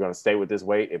 we're going to stay with this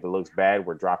weight. If it looks bad,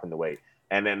 we're dropping the weight.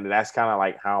 And then that's kind of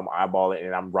like how I'm eyeballing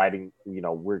and I'm writing, you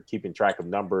know, we're keeping track of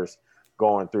numbers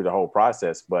going through the whole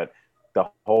process. But the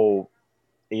whole,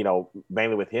 you know,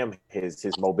 mainly with him,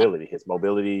 his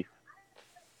mobility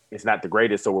is not the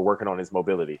greatest. So we're working on his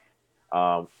mobility.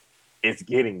 It's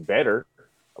getting better,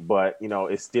 but you know,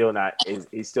 it's still not.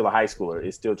 He's still a high schooler.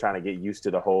 It's still trying to get used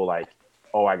to the whole like,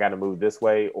 oh, I got to move this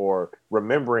way, or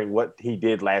remembering what he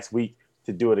did last week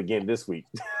to do it again this week.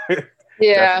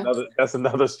 Yeah, that's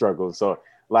another struggle. So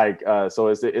like, so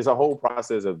it's a whole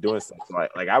process of doing stuff. So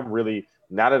like I'm really,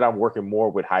 now that I'm working more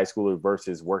with high schoolers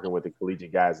versus working with the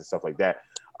collegiate guys and stuff like that,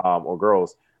 or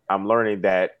girls, I'm learning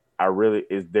that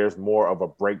there's more of a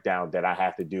breakdown that I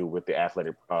have to do with the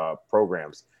athletic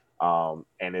programs. And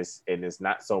it's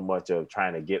not so much of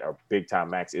trying to get a big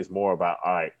time max. It's more about,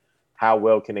 all right, how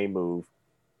well can they move,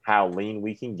 how lean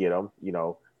we can get them, you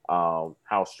know,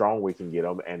 how strong we can get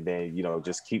them, and then, you know,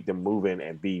 just keep them moving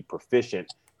and be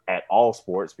proficient at all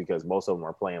sports because most of them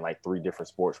are playing like 3 different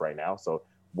sports right now. So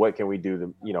what can we do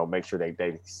to, you know, make sure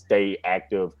they stay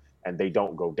active and they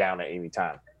don't go down at any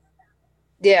time?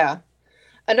 Yeah.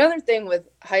 Another thing with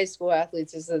high school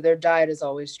athletes is that their diet is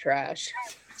always trash.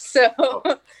 So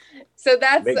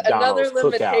that's McDonald's, another Cookout,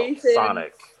 limitation.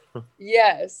 Sonic.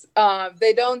 Yes.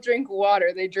 They don't drink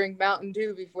water. They drink Mountain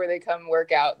Dew before they come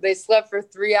work out. They slept for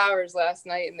 3 hours last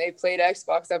night and they played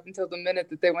Xbox up until the minute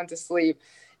that they went to sleep.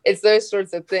 It's those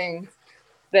sorts of things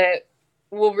that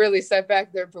will really set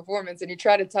back their performance. And you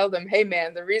try to tell them, hey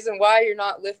man, the reason why you're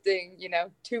not lifting,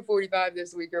 245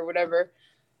 this week or whatever,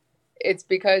 it's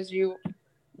because you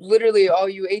literally all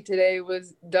you ate today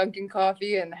was Dunkin'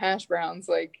 coffee and hash browns.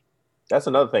 Like, that's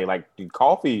another thing. Like the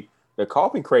coffee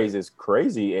craze is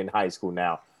crazy in high school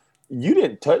now. You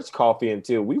didn't touch coffee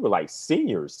until we were like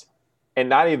seniors, and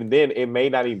not even then. It may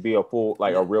not even be a full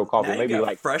a real coffee. Now Maybe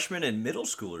like freshmen and middle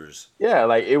schoolers. Yeah,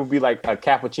 like it would be like a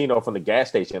cappuccino from the gas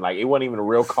station. Like it wasn't even a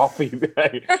real coffee.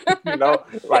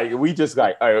 Like we just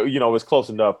like it's close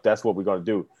enough. That's what we're gonna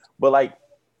do. But like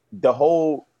the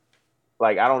whole.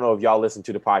 Like, I don't know if y'all listen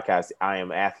to the podcast, I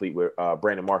Am Athlete with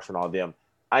Brandon Marshall and all them.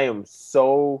 I am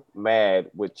so mad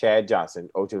with Chad Johnson,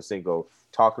 Ocho Cinco,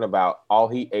 talking about all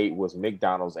he ate was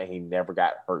McDonald's and he never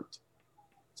got hurt.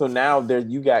 So now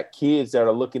you got kids that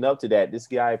are looking up to that. This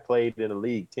guy played in the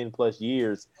league 10 plus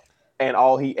years and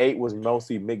all he ate was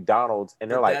mostly McDonald's. And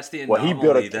they're like, that's the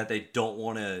anomaly that they don't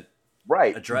want to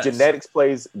address. Genetics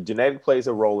plays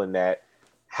a role in that.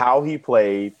 How he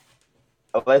played,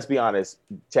 let's be honest,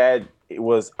 Chad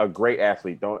was a great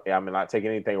athlete. I'm not taking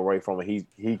anything away from him.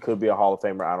 He could be a Hall of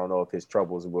Famer. I don't know if his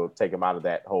troubles will take him out of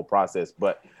that whole process,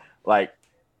 but like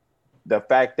the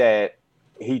fact that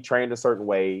he trained a certain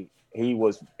way, he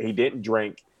didn't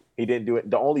drink, he didn't do it.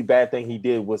 The only bad thing he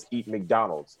did was eat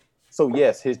McDonald's. So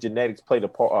yes, his genetics played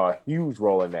a huge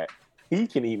role in that. He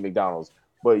can eat McDonald's,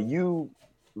 but you,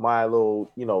 my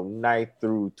little, 9th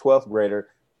through 12th grader,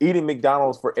 eating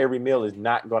McDonald's for every meal is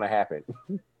not going to happen.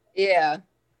 Yeah.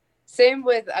 Same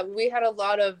with, we had a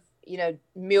lot of,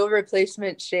 meal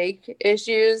replacement shake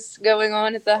issues going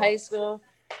on at the high school.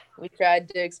 We tried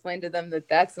to explain to them that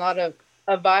that's not a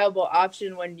viable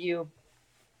option when you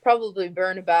probably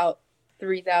burn about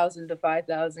 3,000 to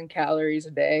 5,000 calories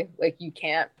a day. Like, you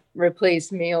can't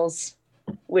replace meals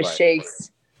with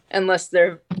shakes unless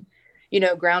they're,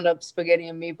 ground up spaghetti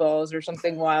and meatballs or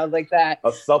something wild like that.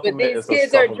 A supplement. But these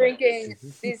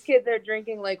kids are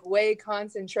drinking like whey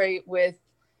concentrate with,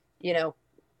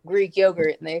 Greek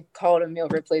yogurt, and they call it a meal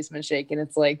replacement shake, and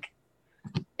it's like,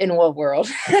 in what world?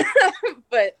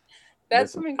 But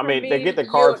that's coming from me. They get the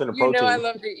carbs and the protein. I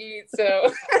love to eat,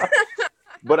 so.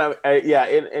 But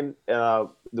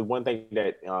the one thing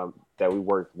that we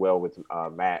worked well with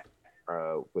Matt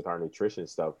with our nutrition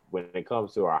stuff when it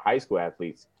comes to our high school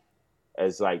athletes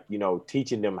is like,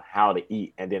 teaching them how to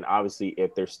eat. And then obviously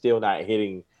if they're still not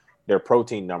hitting their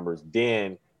protein numbers,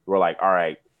 then we're like, all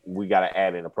right, we got to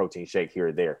add in a protein shake here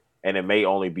or there. And it may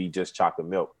only be just chocolate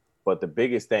milk. But the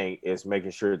biggest thing is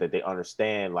making sure that they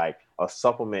understand like a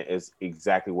supplement is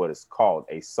exactly what it's called,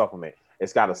 a supplement.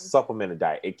 It's got to supplement a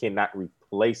diet. It cannot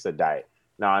replace a diet.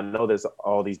 Now, I know there's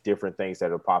all these different things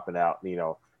that are popping out,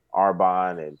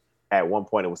 Arbonne, and at one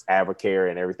point it was Avocare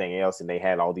and everything else, and they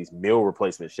had all these meal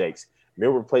replacement shakes.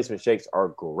 Meal replacement shakes are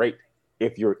great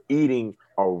if you're eating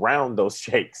around those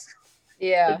shakes.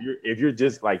 Yeah. If you're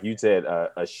just, like you said,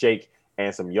 a shake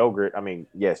and some yogurt, I mean,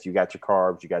 yes, you got your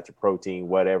carbs, you got your protein,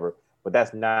 whatever, but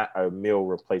that's not a meal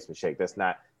replacement shake. That's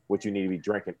not what you need to be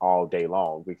drinking all day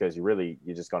long, because you're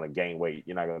just going to gain weight.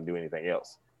 You're not going to do anything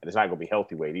else. And it's not going to be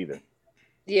healthy weight either.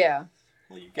 Yeah.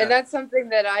 And that's something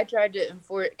that I tried to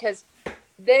enforce, because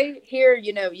they hear,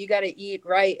 you got to eat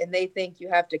right, and they think you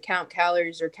have to count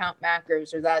calories or count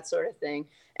macros or that sort of thing.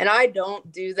 And I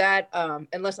don't do that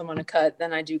unless I'm on a cut.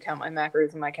 Then I do count my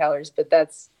macros and my calories, but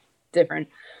that's different.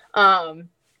 I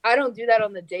don't do that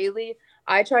on the daily.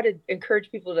 I try to encourage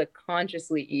people to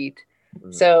consciously eat.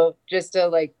 Mm-hmm. So just to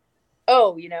like,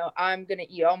 I'm going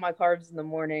to eat all my carbs in the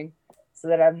morning so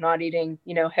that I'm not eating,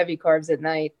 heavy carbs at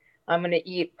night. I'm going to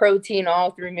eat protein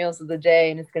all 3 meals of the day,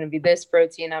 and it's going to be this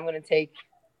protein. I'm going to take,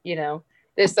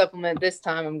 this supplement this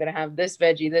time. I'm going to have this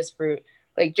veggie, this fruit.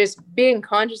 Like, just being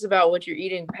conscious about what you're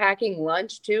eating. Packing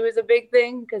lunch too is a big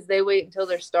thing, because they wait until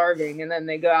they're starving and then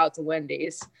they go out to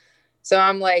Wendy's. So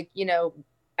I'm like,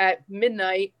 at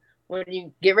midnight, when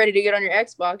you get ready to get on your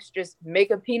Xbox, just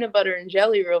make a peanut butter and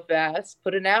jelly real fast,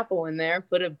 put an apple in there,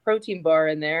 put a protein bar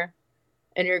in there,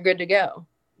 and you're good to go.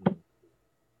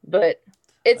 But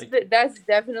that's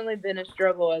definitely been a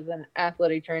struggle as an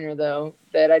athletic trainer, though,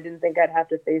 that I didn't think I'd have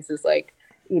to face this, like,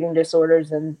 eating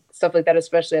disorders and stuff like that,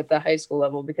 especially at the high school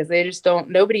level, because they just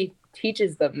nobody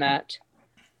teaches them that.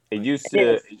 It used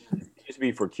to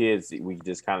be for kids, we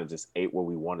just kind of just ate what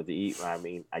we wanted to eat. I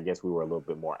mean, I guess we were a little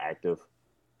bit more active,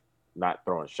 not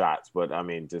throwing shots, but I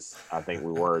mean, I think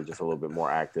we were just a little bit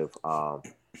more active. And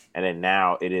then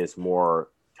now it is more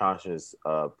conscious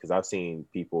of, because I've seen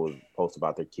people post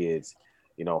about their kids,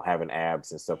 having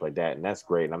abs and stuff like that. And that's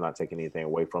great. And I'm not taking anything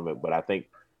away from it, but I think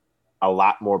a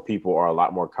lot more people are a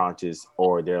lot more conscious,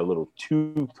 or they're a little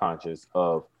too conscious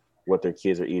of what their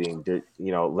kids are eating.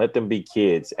 Let them be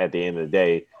kids at the end of the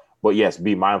day, but yes,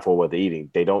 be mindful of what they're eating.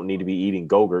 They don't need to be eating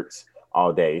Go-Gurts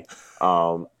all day,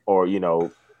 or,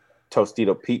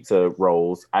 Tostito pizza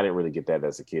rolls. I didn't really get that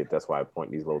as a kid. That's why I point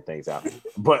these little things out.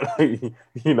 But,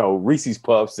 Reese's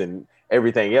Puffs and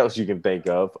everything else you can think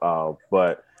of.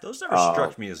 But those never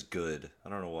struck me as good. I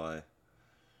don't know why.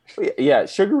 Yeah,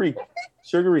 sugary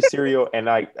cereal, and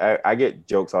I get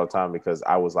jokes all the time because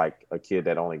I was like a kid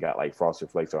that only got like Frosted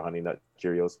Flakes or Honey Nut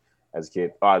Cheerios as a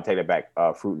kid. Oh, I'll take that back.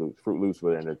 Fruit Loops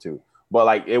were in there too, but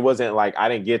like it wasn't like I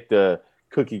didn't get the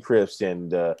Cookie Crisps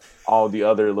and all the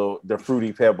other the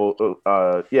Fruity Pebbles.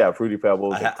 Fruity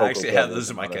Pebbles. I actually have those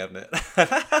in my cabinet.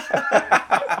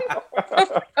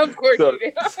 Of course you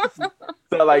do.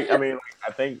 So like, I mean,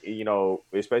 I think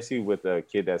especially with a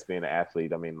kid that's being an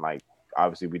athlete. I mean, like,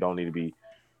 obviously we don't need to be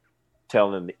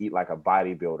telling them to eat like a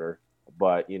bodybuilder,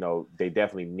 but they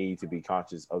definitely need to be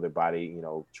conscious of their body.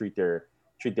 Treat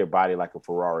their body like a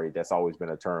Ferrari. That's always been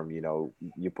a term.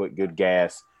 You put good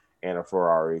gas and a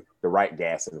Ferrari, the right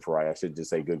gas in the Ferrari, I should just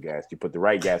say good gas. You put the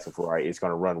right gas in Ferrari, it's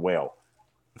going to run well.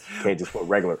 You can't just put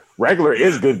regular. Regular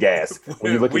is good gas.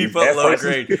 When you look we at put gas low prices.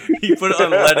 grade. He put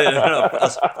unleaded in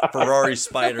a Ferrari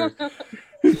Spider.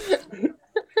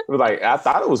 It was like, I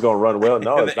thought it was going to run well.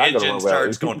 No, And it's the not going to engine run well.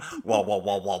 starts going wah wah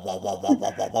wah wah wah wah wah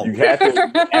wah wah wah. You have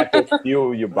to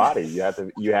fuel your body. You have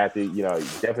to, you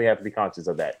definitely have to be conscious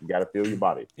of that. You got to fuel your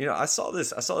body. I saw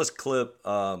this clip.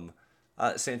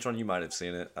 Santron, you might have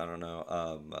seen it. I don't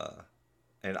know.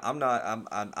 And I'm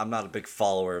not a big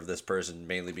follower of this person,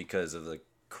 mainly because of the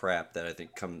crap that I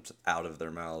think comes out of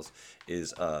their mouths.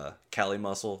 Is Cali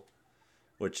Muscle,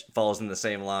 which falls in the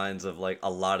same lines of like a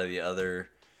lot of the other,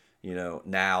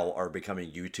 now are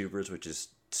becoming YouTubers, which is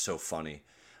so funny.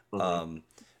 Mm-hmm.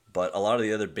 But a lot of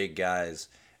the other big guys,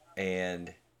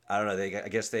 and I don't know, I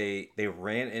guess they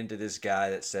ran into this guy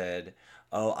that said,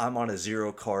 "Oh, I'm on a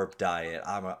 0 carb diet.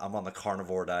 I'm on the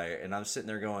carnivore diet," and I'm sitting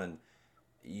there going,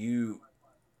 "You're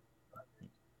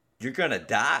gonna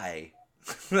die."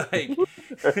 Like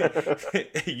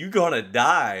you gonna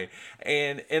die,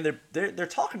 and they're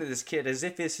talking to this kid as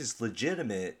if this is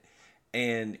legitimate,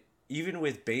 and even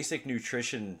with basic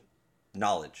nutrition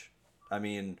knowledge. I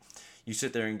mean, you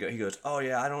sit there and go, he goes, "Oh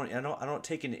yeah, I don't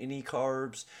take in any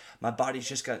carbs. My body's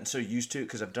just gotten so used to it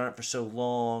because I've done it for so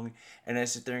long." And I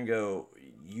sit there and go,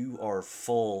 "You are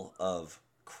full of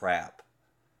crap.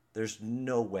 There's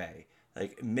no way."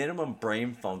 Like, minimum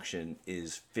brain function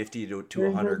is 50 to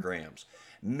 100 grams.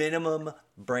 Minimum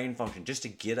brain function, just to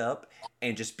get up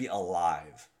and just be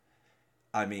alive.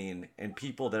 I mean, and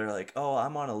people that are like, "Oh,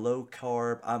 I'm on a low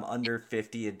carb, I'm under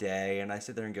 50 a day." And I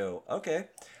sit there and go, okay.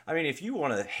 I mean, if you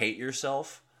want to hate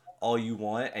yourself all you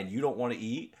want and you don't want to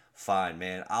eat, fine,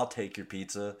 man. I'll take your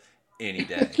pizza any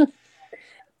day.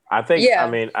 I think, yeah.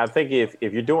 I think if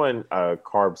you're doing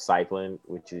carb cycling,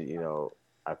 which is,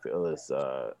 I feel is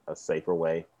a safer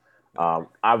way.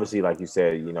 Obviously, like you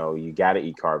said, you got to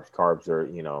eat carbs. Carbs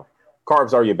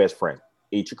are your best friend.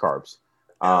 Eat your carbs.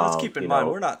 Let's keep in mind,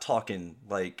 we're not talking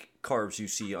like carbs you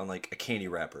see on like a candy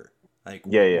wrapper. Like,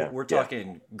 we're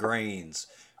talking grains.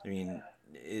 I mean,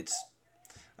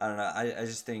 I don't know. I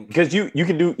just think because you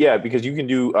can do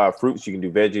fruits, you can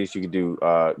do veggies, you can do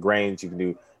grains, you can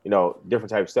do different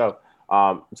types of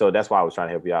stuff. So that's why I was trying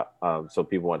to help you out. So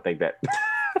people won't think that.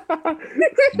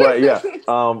 But yeah,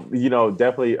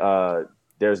 definitely.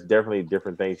 There's definitely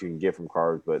different things you can get from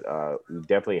carbs, but you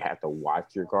definitely have to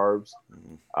watch your carbs.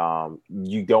 Mm-hmm.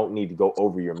 You don't need to go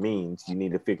over your means. You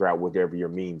need to figure out whatever your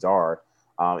means are.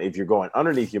 If you're going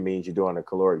underneath your means, you're doing a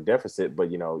caloric deficit, but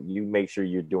you make sure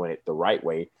you're doing it the right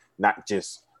way, not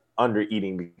just under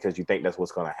eating because you think that's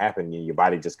what's going to happen. Your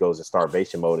body just goes in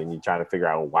starvation mode, and you're trying to figure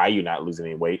out why you're not losing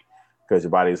any weight because your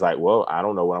body's like, well, I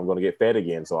don't know when I'm going to get fed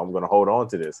again, so I'm going to hold on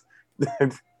to this.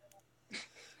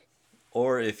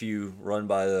 Or if you run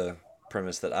by the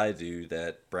premise that I do,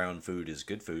 that brown food is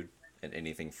good food and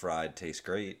anything fried tastes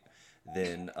great,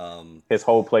 then his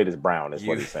whole plate is brown, is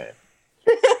what he's saying.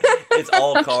 It's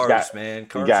all carbs, man.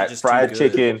 Carbs you got are just fried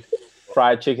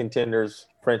chicken tenders,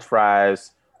 French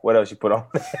fries. What else you put on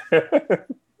there?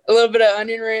 A little bit of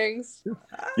onion rings.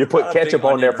 You put ketchup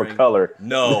on there for color.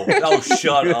 No,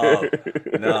 shut up.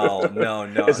 No.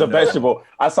 It's a vegetable.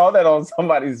 I saw that on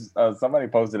somebody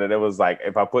posted it. It was like,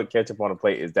 if I put ketchup on a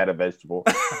plate, is that a vegetable?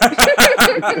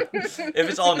 If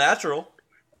it's all natural.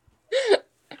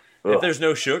 If there's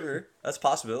no sugar, that's a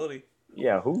possibility.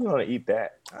 Yeah, who's gonna eat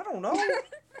that? I don't know.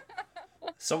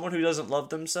 Someone who doesn't love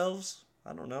themselves?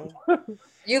 I don't know.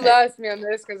 You lost me on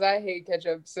this because I hate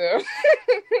ketchup, so.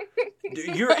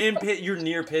 You're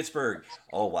near Pittsburgh.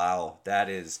 Oh wow,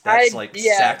 that's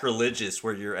sacrilegious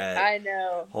where you're at. I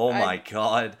know. Oh my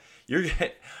God, you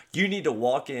need to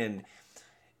walk in.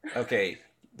 Okay,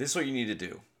 this is what you need to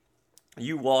do.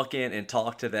 You walk in and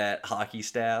talk to that hockey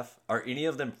staff. Are any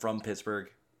of them from Pittsburgh?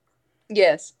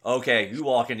 Yes. Okay, you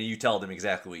walk in and you tell them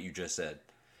exactly what you just said.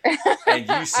 And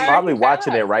you see, probably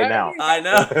watching it right now. I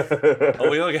know. Oh,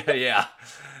 we look at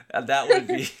that would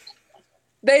be.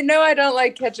 They know I don't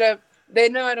like ketchup. They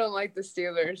know I don't like the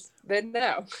Steelers. They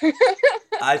know.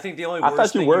 I think the only I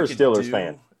thought you were a Steelers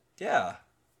fan. Yeah.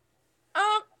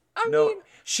 I mean,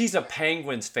 she's a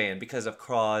Penguins fan because of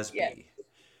Crosby. Yes.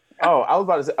 Oh, I was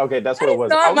about to say. Okay, that's what it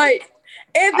was.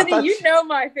 Anthony, you know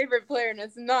my favorite player, and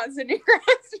it's not Sidney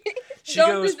Crosby.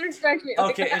 Don't disrespect me.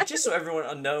 Okay, and just so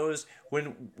everyone knows,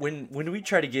 when we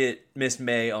try to get Miss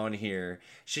May on here,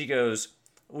 she goes,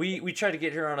 we try to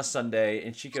get her on a Sunday,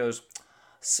 and she goes,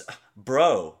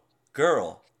 "Bro,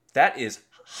 girl, that is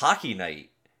hockey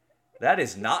night. That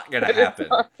is not gonna happen."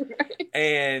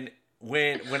 And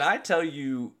when I tell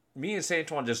you, me and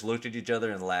Santuan just looked at each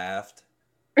other and laughed,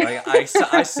 Like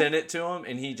I sent it to him,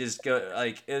 and he just go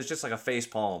like it was just like a face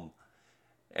palm,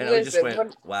 and I just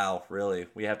went, "Wow, really?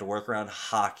 We have to work around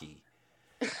hockey."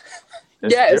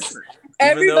 Yes, different.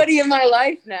 everybody in my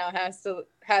life now has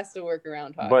to work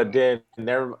around hockey. But then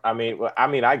I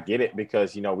mean, I get it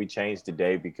because we changed the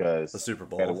day because the Super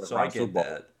Bowl. So I get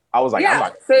that. I was like, yeah, I'm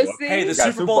not. Hey, the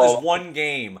Super Bowl is one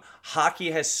game.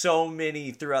 Hockey has so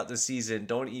many throughout the season.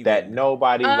 Don't even that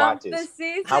nobody watches. The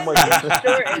season How much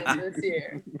shortened this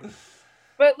year.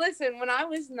 But listen, when I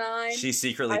was 9, she's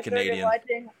secretly Canadian.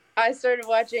 I started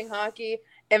watching hockey.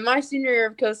 And my senior year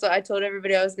of Coastal, I told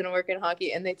everybody I was going to work in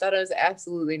hockey, and they thought I was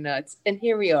absolutely nuts. And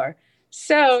here we are.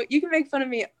 So you can make fun of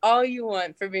me all you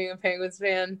want for being a Penguins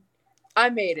fan. I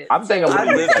made it. I'm thinking I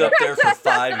lived up there for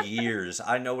 5 years.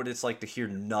 I know what it's like to hear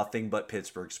nothing but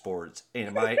Pittsburgh sports,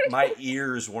 and my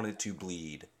ears wanted to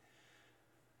bleed.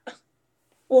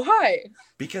 Why?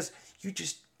 Because you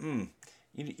just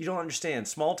you don't understand.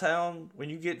 Small town, when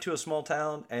you get to a small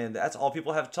town and that's all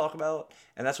people have to talk about,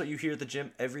 and that's what you hear at the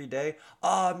gym every day.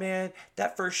 Oh man,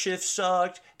 that first shift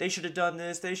sucked. They should have done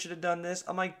this. They should have done this.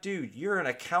 I'm like, dude, you're an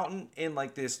accountant in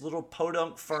like this little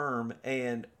podunk firm,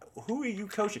 and who are you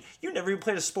coaching? You never even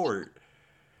played a sport.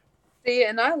 See,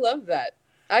 and I love that.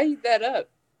 I eat that up.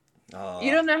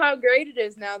 You don't know how great it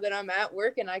is now that I'm at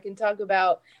work and I can talk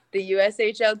about the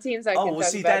USHL teams. I can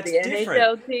talk about the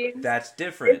NHL teams. That's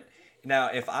different. Now,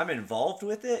 if I'm involved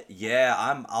with it,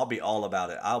 yeah, I'll be all about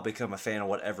it. I'll become a fan of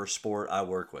whatever sport I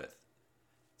work with.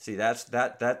 See, that's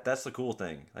the cool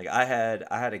thing. Like I had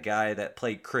a guy that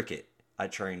played cricket. I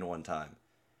trained one time,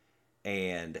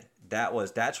 and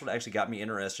that's what actually got me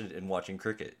interested in watching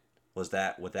cricket. Was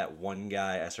that with that one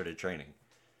guy I started training.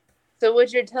 So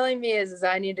what you're telling me is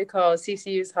I need to call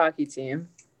CCU's hockey team,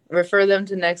 refer them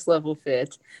to Next Level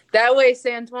Fit. That way,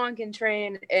 Santuan can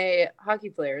train a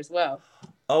hockey player as well.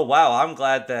 Oh wow! I'm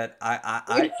glad that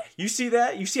I you see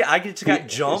that? You see I just got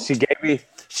jumped. She gave me.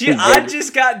 I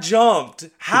just got jumped.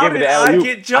 How did I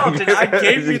get jumped? And I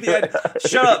gave you the.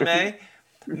 Shut up, man.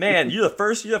 Man, you're the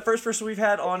first person we've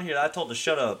had on here that I told to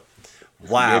shut up.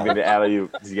 Wow. She gave me the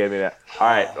alley-oop. She gave me that. All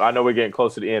right, I know we're getting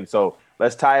close to the end, so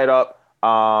let's tie it up.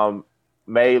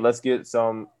 May, let's get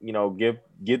some.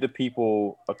 Give the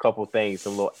people a couple things,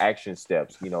 some little action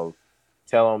steps.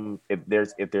 Tell them if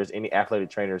there's any athletic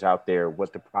trainers out there,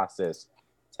 what the process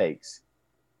takes,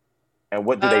 and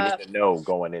what do they need to know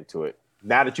going into it.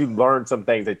 Now that you learned some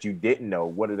things that you didn't know,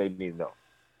 what do they need to know?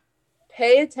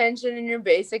 Pay attention in your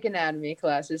basic anatomy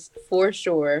classes for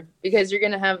sure, because you're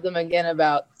going to have them again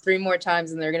about 3 more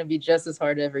times, and they're going to be just as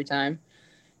hard every time.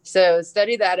 So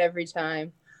study that every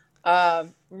time.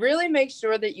 Really make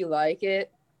sure that you like it,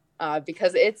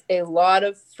 because it's a lot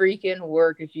of freaking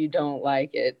work if you don't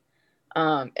like it.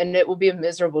 And it will be a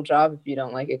miserable job if you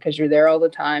don't like it, because you're there all the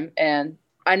time. And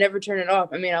I never turn it off.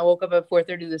 I mean, I woke up at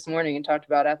 4:30 this morning and talked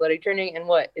about athletic training, and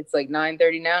it's like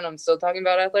 9:30 now, and I'm still talking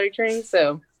about athletic training.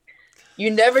 So you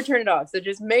never turn it off. So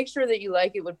just make sure that you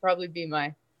like it would probably be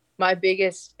my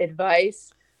biggest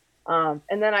advice. And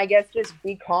then I guess just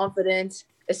be confident,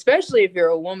 especially if you're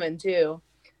a woman too.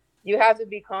 You have to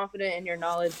be confident in your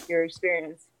knowledge, your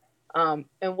experience, and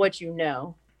what you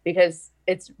know, because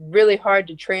it's really hard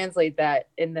to translate that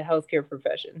in the healthcare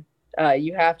profession.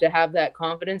 You have to have that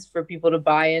confidence for people to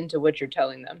buy into what you're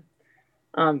telling them,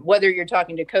 whether you're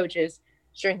talking to coaches,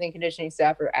 strength and conditioning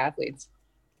staff, or athletes.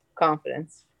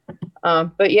 Confidence.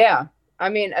 But yeah, I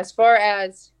mean, as far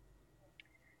as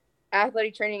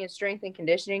athletic training and strength and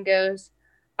conditioning goes,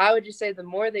 I would just say the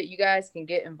more that you guys can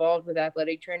get involved with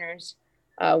athletic trainers,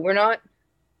 we're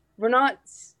not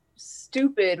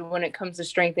stupid when it comes to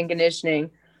strength and conditioning.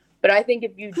 But I think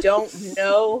if you don't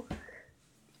know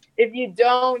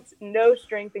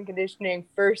strength and conditioning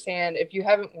firsthand, if you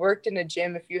haven't worked in a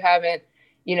gym, if you haven't,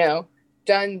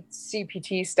 done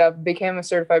CPT stuff, became a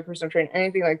certified personal trainer,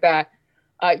 anything like that,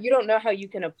 you don't know how you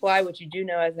can apply what you do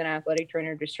know as an athletic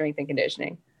trainer to strength and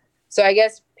conditioning. So I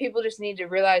guess people just need to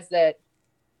realize that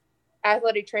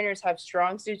athletic trainers have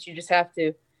strong suits. You just have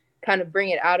to kind of bring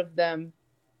it out of them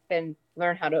and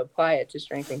learn how to apply it to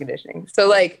strength and conditioning.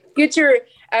 So get your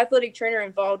athletic trainer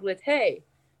involved with, hey,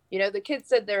 the kid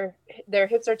said their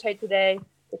hips are tight today.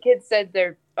 The kid said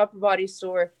their upper body's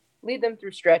sore. Lead them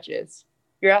through stretches.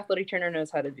 Your athletic trainer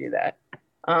knows how to do that.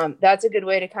 That's a good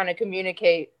way to kind of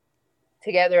communicate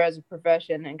together as a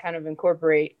profession and kind of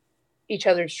incorporate each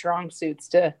other's strong suits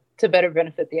to better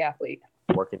benefit the athlete.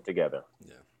 Working together.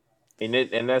 Yeah.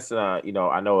 And that's, I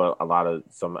know a lot of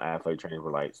some athletic trainers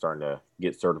were starting to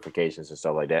get certifications and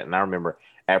stuff like that. And I remember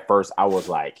at first I was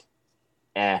like,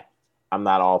 I'm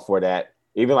not all for that.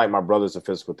 Even my brother's a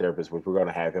physical therapist, which we're going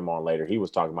to have him on later. He was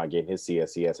talking about getting his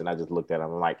CSCS, and I just looked at him.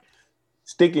 I'm like,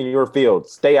 stick in your field,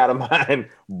 stay out of mine.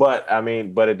 But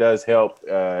it does help.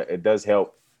 It does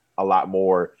help a lot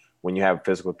more when you have a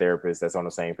physical therapist that's on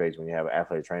the same page, when you have an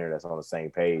athletic trainer that's on the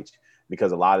same page,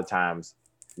 because a lot of times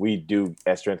we do,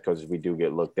 as strength coaches, we do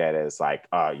get looked at as like,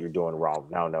 you're doing wrong.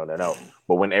 No.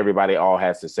 But when everybody all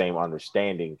has the same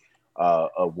understanding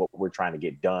of what we're trying to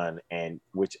get done, and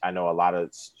which I know a lot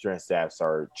of strength staffs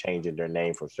are changing their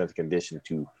name from strength conditioning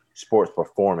to sports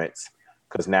performance,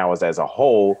 because now as a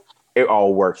whole, it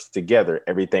all works together.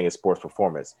 Everything is sports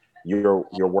performance. You're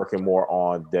working more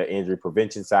on the injury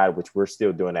prevention side, which we're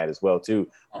still doing that as well too,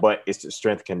 but it's the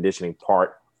strength conditioning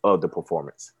part of the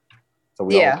performance. So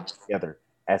we all work together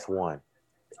as one.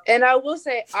 And I will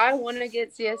say, I want to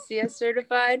get CSCS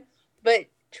certified, but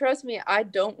trust me, I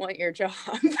don't want your job.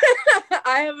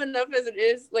 I have enough as it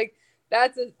is. Like,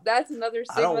 that's another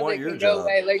stigma that can go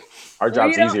away. Like, our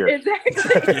job's easier. Exactly.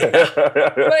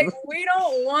 Like, we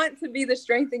don't want to be the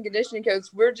strength and conditioning coach.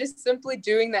 We're just simply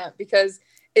doing that because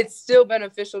it's still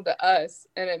beneficial to us,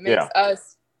 and it makes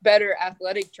us better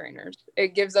athletic trainers.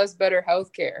 It gives us better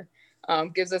health care,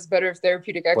 gives us better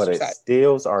therapeutic exercise. But it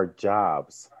steals our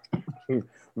jobs.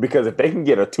 Because if they can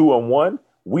get a 2-on-1,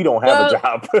 we don't have a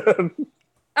job.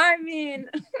 I mean,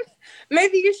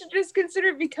 maybe you should just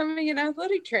consider becoming an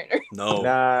athletic trainer. No.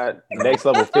 Nah, Next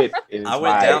Level Fit is I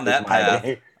went down that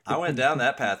path. I went down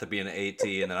that path of being an AT,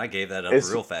 and then I gave that up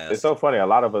real fast. It's so funny. A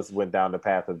lot of us went down the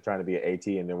path of trying to be an AT,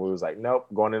 and then we was like, nope,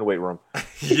 going in the weight room.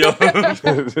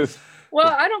 Well,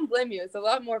 I don't blame you. It's a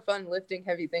lot more fun lifting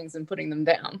heavy things and putting them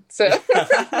down. So.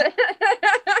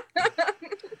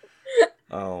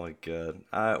 Oh my god.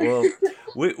 Well,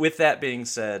 with that being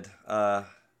said,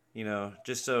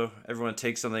 just so everyone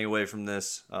takes something away from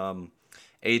this,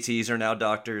 ATs are now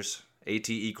doctors.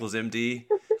 AT equals MD.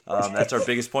 That's our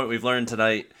biggest point we've learned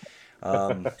tonight.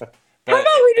 How about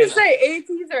we just say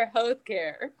ATs are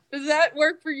healthcare? Does that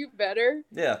work for you better?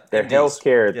 Yeah, they're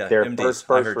healthcare. Yeah, they're MDs.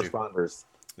 first responders.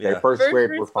 Yeah. They're first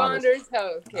responders.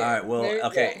 Healthcare. All right. Well,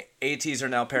 okay. ATs are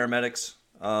now paramedics.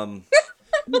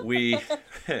 We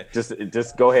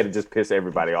just go ahead and just piss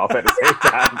everybody off at the same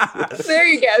time. There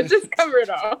you go. Just cover it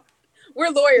all. We're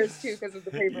lawyers too because of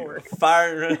the paperwork.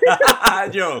 Fire,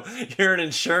 you're an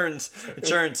insurance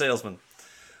salesman.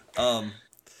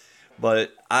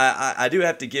 But I do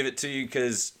have to give it to you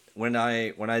because when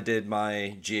I did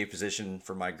my GA position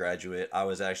for my graduate, I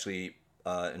was actually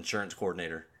insurance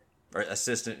coordinator or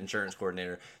assistant insurance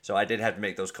coordinator. So I did have to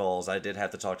make those calls. I did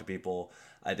have to talk to people.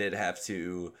 I did have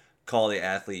to call the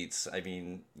athletes. I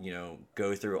mean,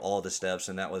 go through all the steps,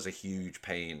 and that was a huge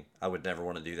pain. I would never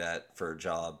want to do that for a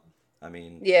job. I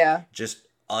mean, just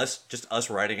us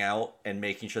writing out and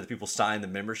making sure that people sign the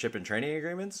membership and training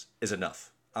agreements is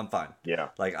enough. I'm fine. Yeah.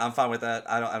 Like, I'm fine with that.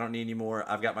 I don't need any more.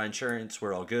 I've got my insurance.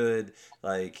 We're all good.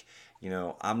 Like,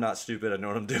 I'm not stupid. I know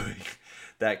what I'm doing.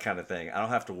 That kind of thing. I don't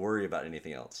have to worry about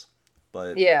anything else.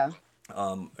 But I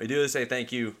do say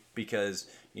thank you because,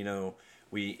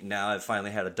 we now have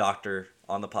finally had a doctor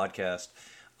on the podcast.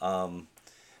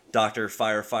 Doctor,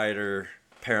 firefighter,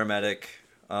 paramedic,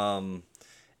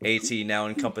 AT now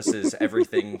encompasses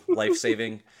everything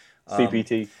life-saving.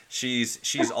 CPT.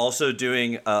 She's also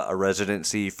doing a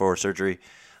residency for surgery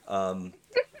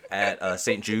at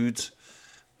St. Jude's.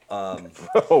 Oh,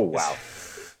 wow.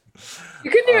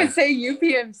 You couldn't even say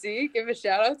UPMC? Give a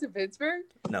shout out to Pittsburgh?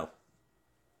 No.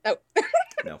 Oh.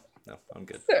 No, I'm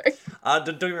good. Sorry.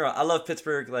 Don't get me wrong. I love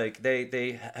Pittsburgh. Like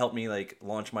they helped me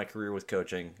launch my career with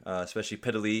coaching, especially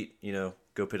Pitt Elite.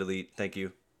 Go Pitt Elite. Thank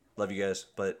you. Love you guys.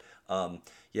 But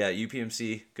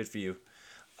UPMC, good for you.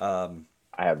 I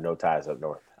have no ties up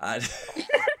north.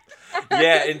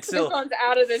 Yeah, until this one's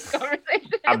out of this conversation.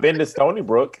 I've been to Stony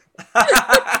Brook.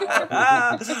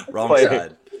 Wrong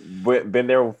side. Been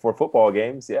there for football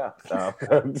games. Yeah.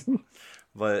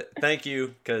 But thank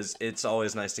you, because it's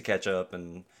always nice to catch up,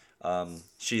 and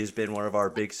she has been one of our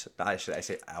big. I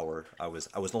say our. I was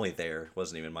only there.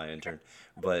 Wasn't even my intern,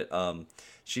 but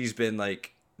she's been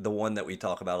the one that we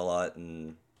talk about a lot,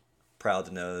 and proud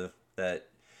to know that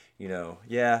I'm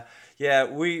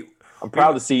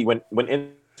proud to see when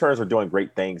interns are doing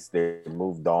great things, they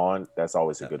moved on. That's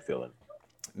always a good feeling.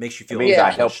 Makes you feel. It means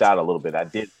I helped out a little bit. I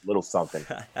did a little something.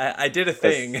 I did a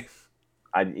thing.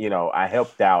 I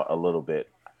helped out a little bit.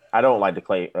 I don't like to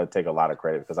take a lot of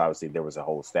credit because obviously there was a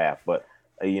whole staff, but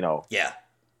Yeah.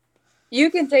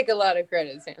 You can take a lot of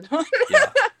credit, Sandon.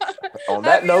 Yeah. On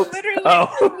that note,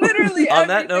 literally on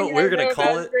that note, we're gonna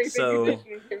call it. So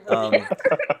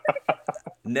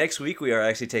next week we are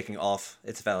actually taking off.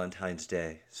 It's Valentine's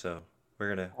Day, so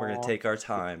we're gonna take our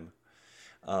time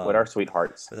with our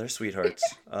sweethearts. With our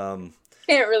sweethearts. Can't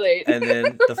relate. And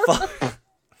then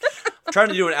trying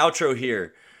to do an outro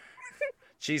here.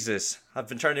 Jesus, I've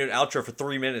been trying to do an outro for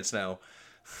 3 minutes now.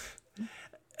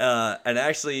 And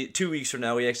actually, 2 weeks from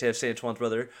now, we actually have Santuan's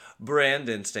brother,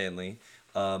 Brandon Stanley,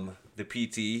 the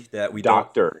PT that we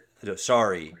Doctor.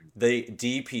 Sorry, the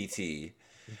DPT,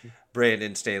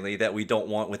 Brandon Stanley, that we don't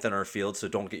want within our field, so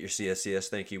don't get your CSCS.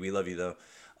 Thank you. We love you, though.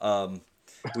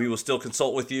 We will still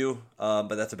consult with you,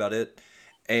 but that's about it.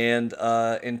 And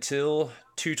until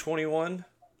 221,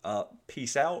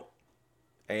 peace out,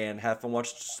 and have fun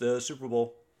watching the Super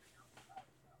Bowl.